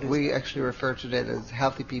 Yes. What is We that? actually refer to that as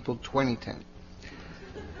Healthy People 2010.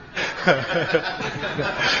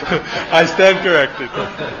 I stand corrected.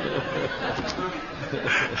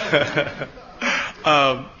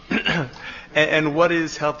 And what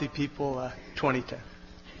is Healthy People 2010?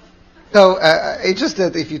 So it's just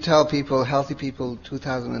that if you tell people Healthy People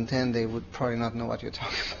 2010, they would probably not know what you're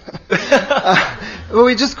talking about. Well,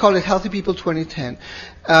 we just call it Healthy People 2010.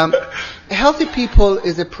 Healthy People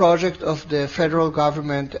is a project of the federal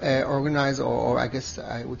government organized, or I guess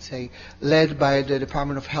I would say led by the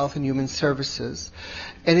Department of Health and Human Services.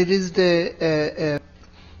 And it is the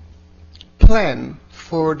plan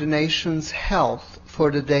for the nation's health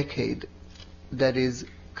for the decade that is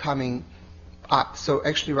coming up. So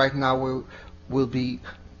actually right now we'll be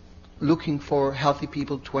looking for Healthy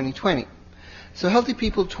People 2020. So Healthy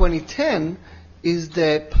People 2010 is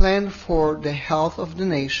the plan for the health of the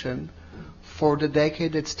nation for the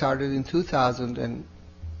decade that started in 2000 and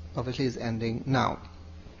obviously is ending now.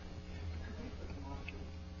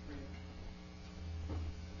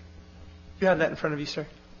 You have that in front of you, sir?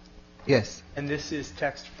 Yes. And this is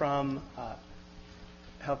text from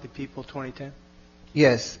Healthy People 2010?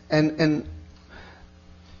 Yes. And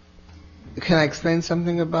can I explain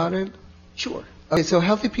something about it? Sure. Okay, so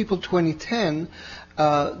Healthy People 2010,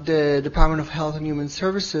 the Department of Health and Human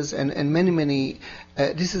Services and many,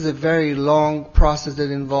 this is a very long process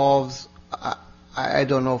that involves, I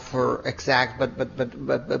don't know for exact,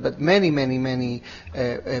 but many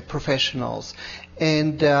professionals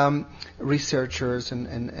and researchers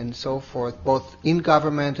and so forth, both in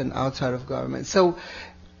government and outside of government. So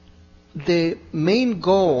the main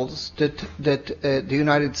goals that the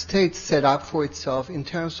United States set up for itself in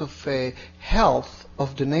terms of health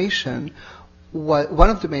of the nation, one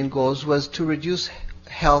of the main goals was to reduce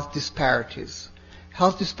health disparities.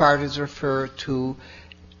 Health disparities refer to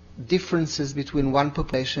differences between one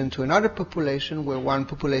population to another population, where one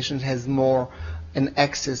population has more an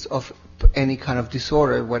excess of any kind of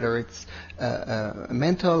disorder, whether it's a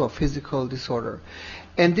mental or physical disorder.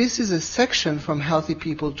 And this is a section from Healthy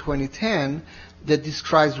People 2010 that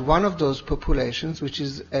describes one of those populations, which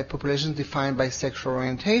is a population defined by sexual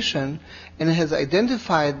orientation, and it has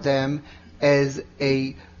identified them as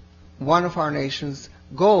one of our nation's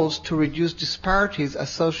goals to reduce disparities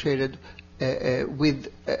associated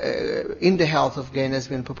with in the health of gay and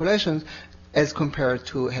lesbian populations as compared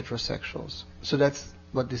to heterosexuals. So that's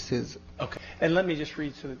what this is. Okay. And let me just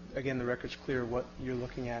read so that, again, the record's clear what you're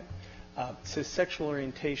looking at. It says sexual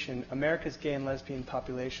orientation. America's gay and lesbian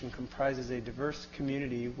population comprises a diverse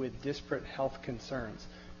community with disparate health concerns.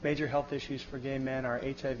 Major health issues for gay men are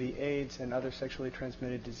HIV/AIDS and other sexually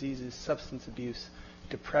transmitted diseases, substance abuse,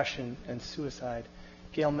 depression, and suicide.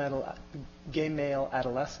 Gay male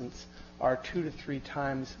adolescents are 2 to 3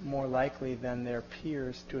 times more likely than their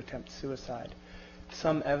peers to attempt suicide.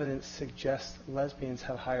 Some evidence suggests lesbians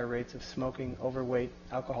have higher rates of smoking, overweight,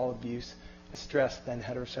 alcohol abuse, and stress than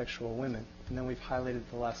heterosexual women. And then we've highlighted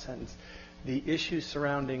the last sentence. The issues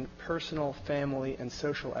surrounding personal, family, and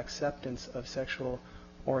social acceptance of sexual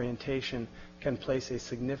orientation can place a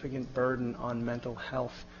significant burden on mental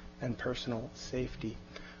health and personal safety.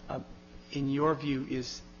 In your view,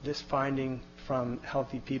 is this finding from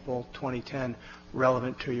Healthy People 2010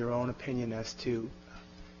 relevant to your own opinion as to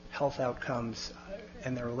health outcomes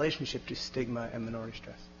and their relationship to stigma and minority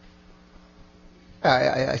stress?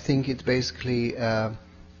 I think it basically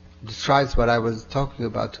describes what I was talking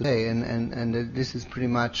about today, and this is pretty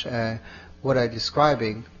much what I'm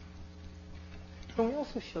describing. Can we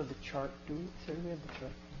also show the chart? Do we have the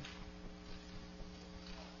chart?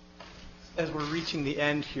 As we're reaching the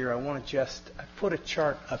end here, I want to I put a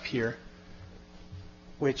chart up here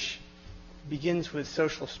which begins with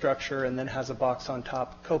social structure and then has a box on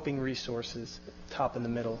top, coping resources, top in the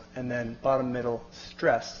middle, and then bottom middle,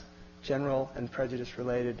 stress, general and prejudice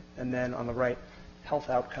related, and then on the right, health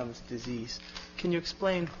outcomes, disease. Can you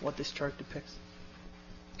explain what this chart depicts?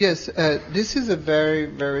 Yes, this is a very,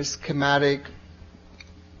 very schematic,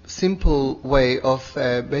 simple way of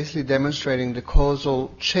basically demonstrating the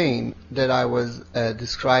causal chain that I was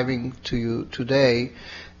describing to you today,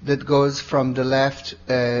 that goes from the left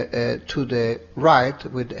to the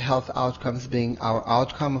right, with health outcomes being our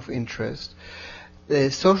outcome of interest. The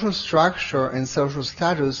social structure and social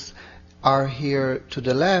status are here to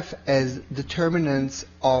the left as determinants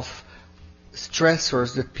of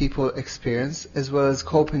stressors that people experience, as well as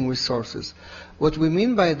coping resources. What we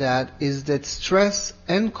mean by that is that stress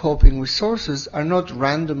and coping resources are not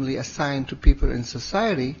randomly assigned to people in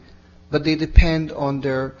society, but they depend on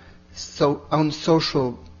their on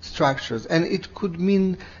social structures. And it could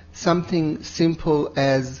mean something simple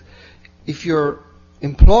as, if you're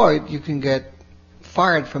employed, you can get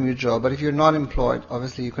fired from your job, but if you're not employed,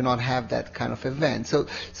 obviously you cannot have that kind of event. So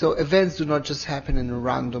events do not just happen in a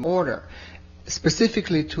random order.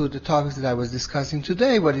 Specifically to the topics that I was discussing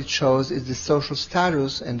today, what it shows is the social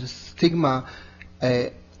status and the stigma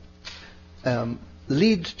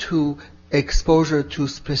lead to exposure to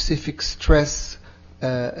specific stressors,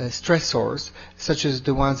 such as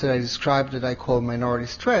the ones that I described that I call minority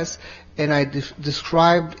stress, and I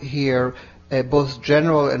described here both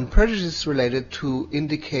general and prejudice related to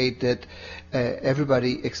indicate that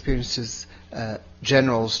everybody experiences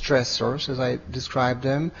general stressors, as I described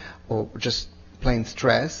them, or just plain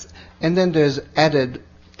stress, and then there's added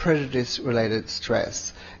prejudice-related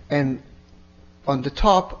stress. And on the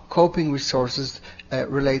top, coping resources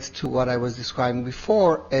relates to what I was describing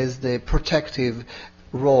before as the protective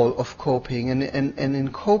role of coping. And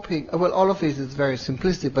in coping, well, all of it is very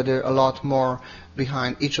simplistic, but there are a lot more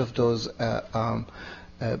behind each of those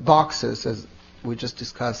boxes, as we just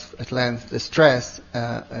discussed at length. The stress,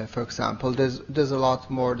 for example, there's a lot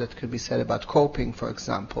more that could be said about coping, for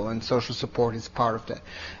example, and social support is part of that.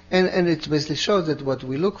 And it basically shows that what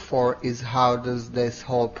we look for is how does this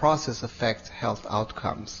whole process affect health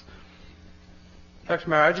outcomes. Dr.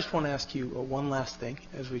 Meyer, I just want to ask you one last thing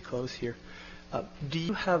as we close here. Do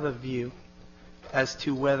you have a view as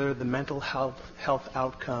to whether the mental health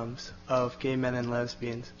outcomes of gay men and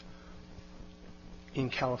lesbians in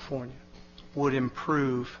California would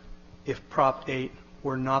improve if Prop 8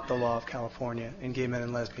 were not the law of California and gay men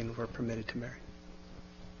and lesbians were permitted to marry?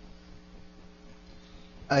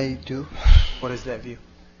 I do. What is that view?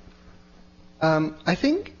 I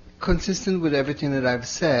think, consistent with everything that I've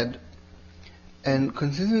said, and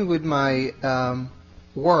consistent with my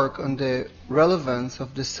work on the relevance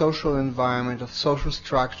of the social environment, of social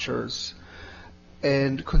structures,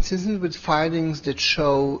 and consistent with findings that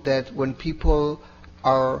show that when people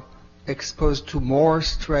are exposed to more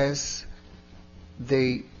stress,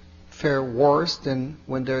 they fare worse than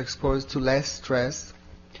when they're exposed to less stress.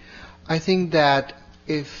 I think that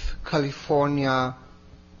if California,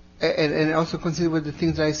 and also consider with the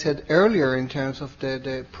things that I said earlier in terms of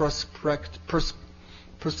the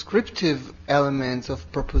prescriptive elements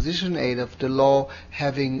of Proposition 8 of the law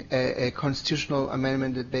having a constitutional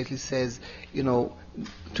amendment that basically says,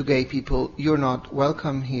 to gay people, you're not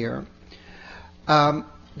welcome here,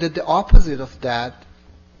 that the opposite of that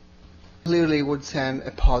clearly would send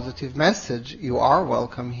a positive message. You are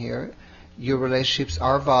welcome here. Your relationships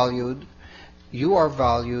are valued. You are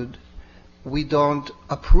valued. We don't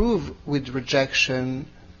approve rejection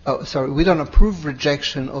of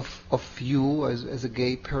you as a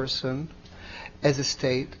gay person, as a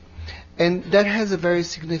state. And that has a very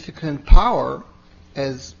significant power.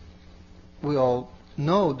 As we all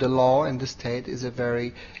know, the law and the state is a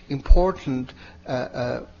very important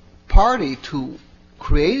party to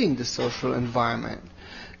creating the social environment.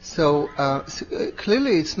 So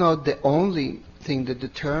clearly it's not the only thing that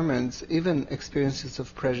determines even experiences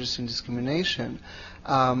of prejudice and discrimination,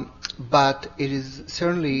 but it is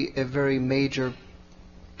certainly a very major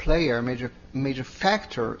player, a major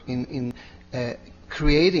factor in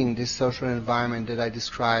creating this social environment that I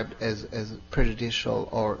described as prejudicial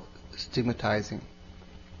or stigmatizing.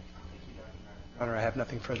 Your Honor, I have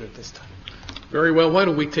nothing further at this time. Very well. Why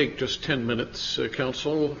don't we take just 10 minutes,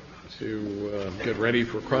 counsel, to get ready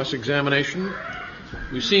for cross-examination.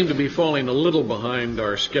 We seem to be falling a little behind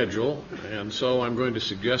our schedule, and so I'm going to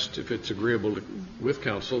suggest, if it's agreeable with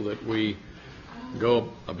counsel, that we go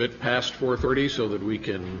a bit past 4:30 so that we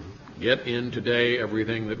can get in today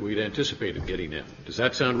everything that we'd anticipated getting in. Does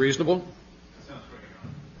that sound reasonable? That sounds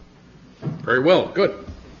great. Very well. Good.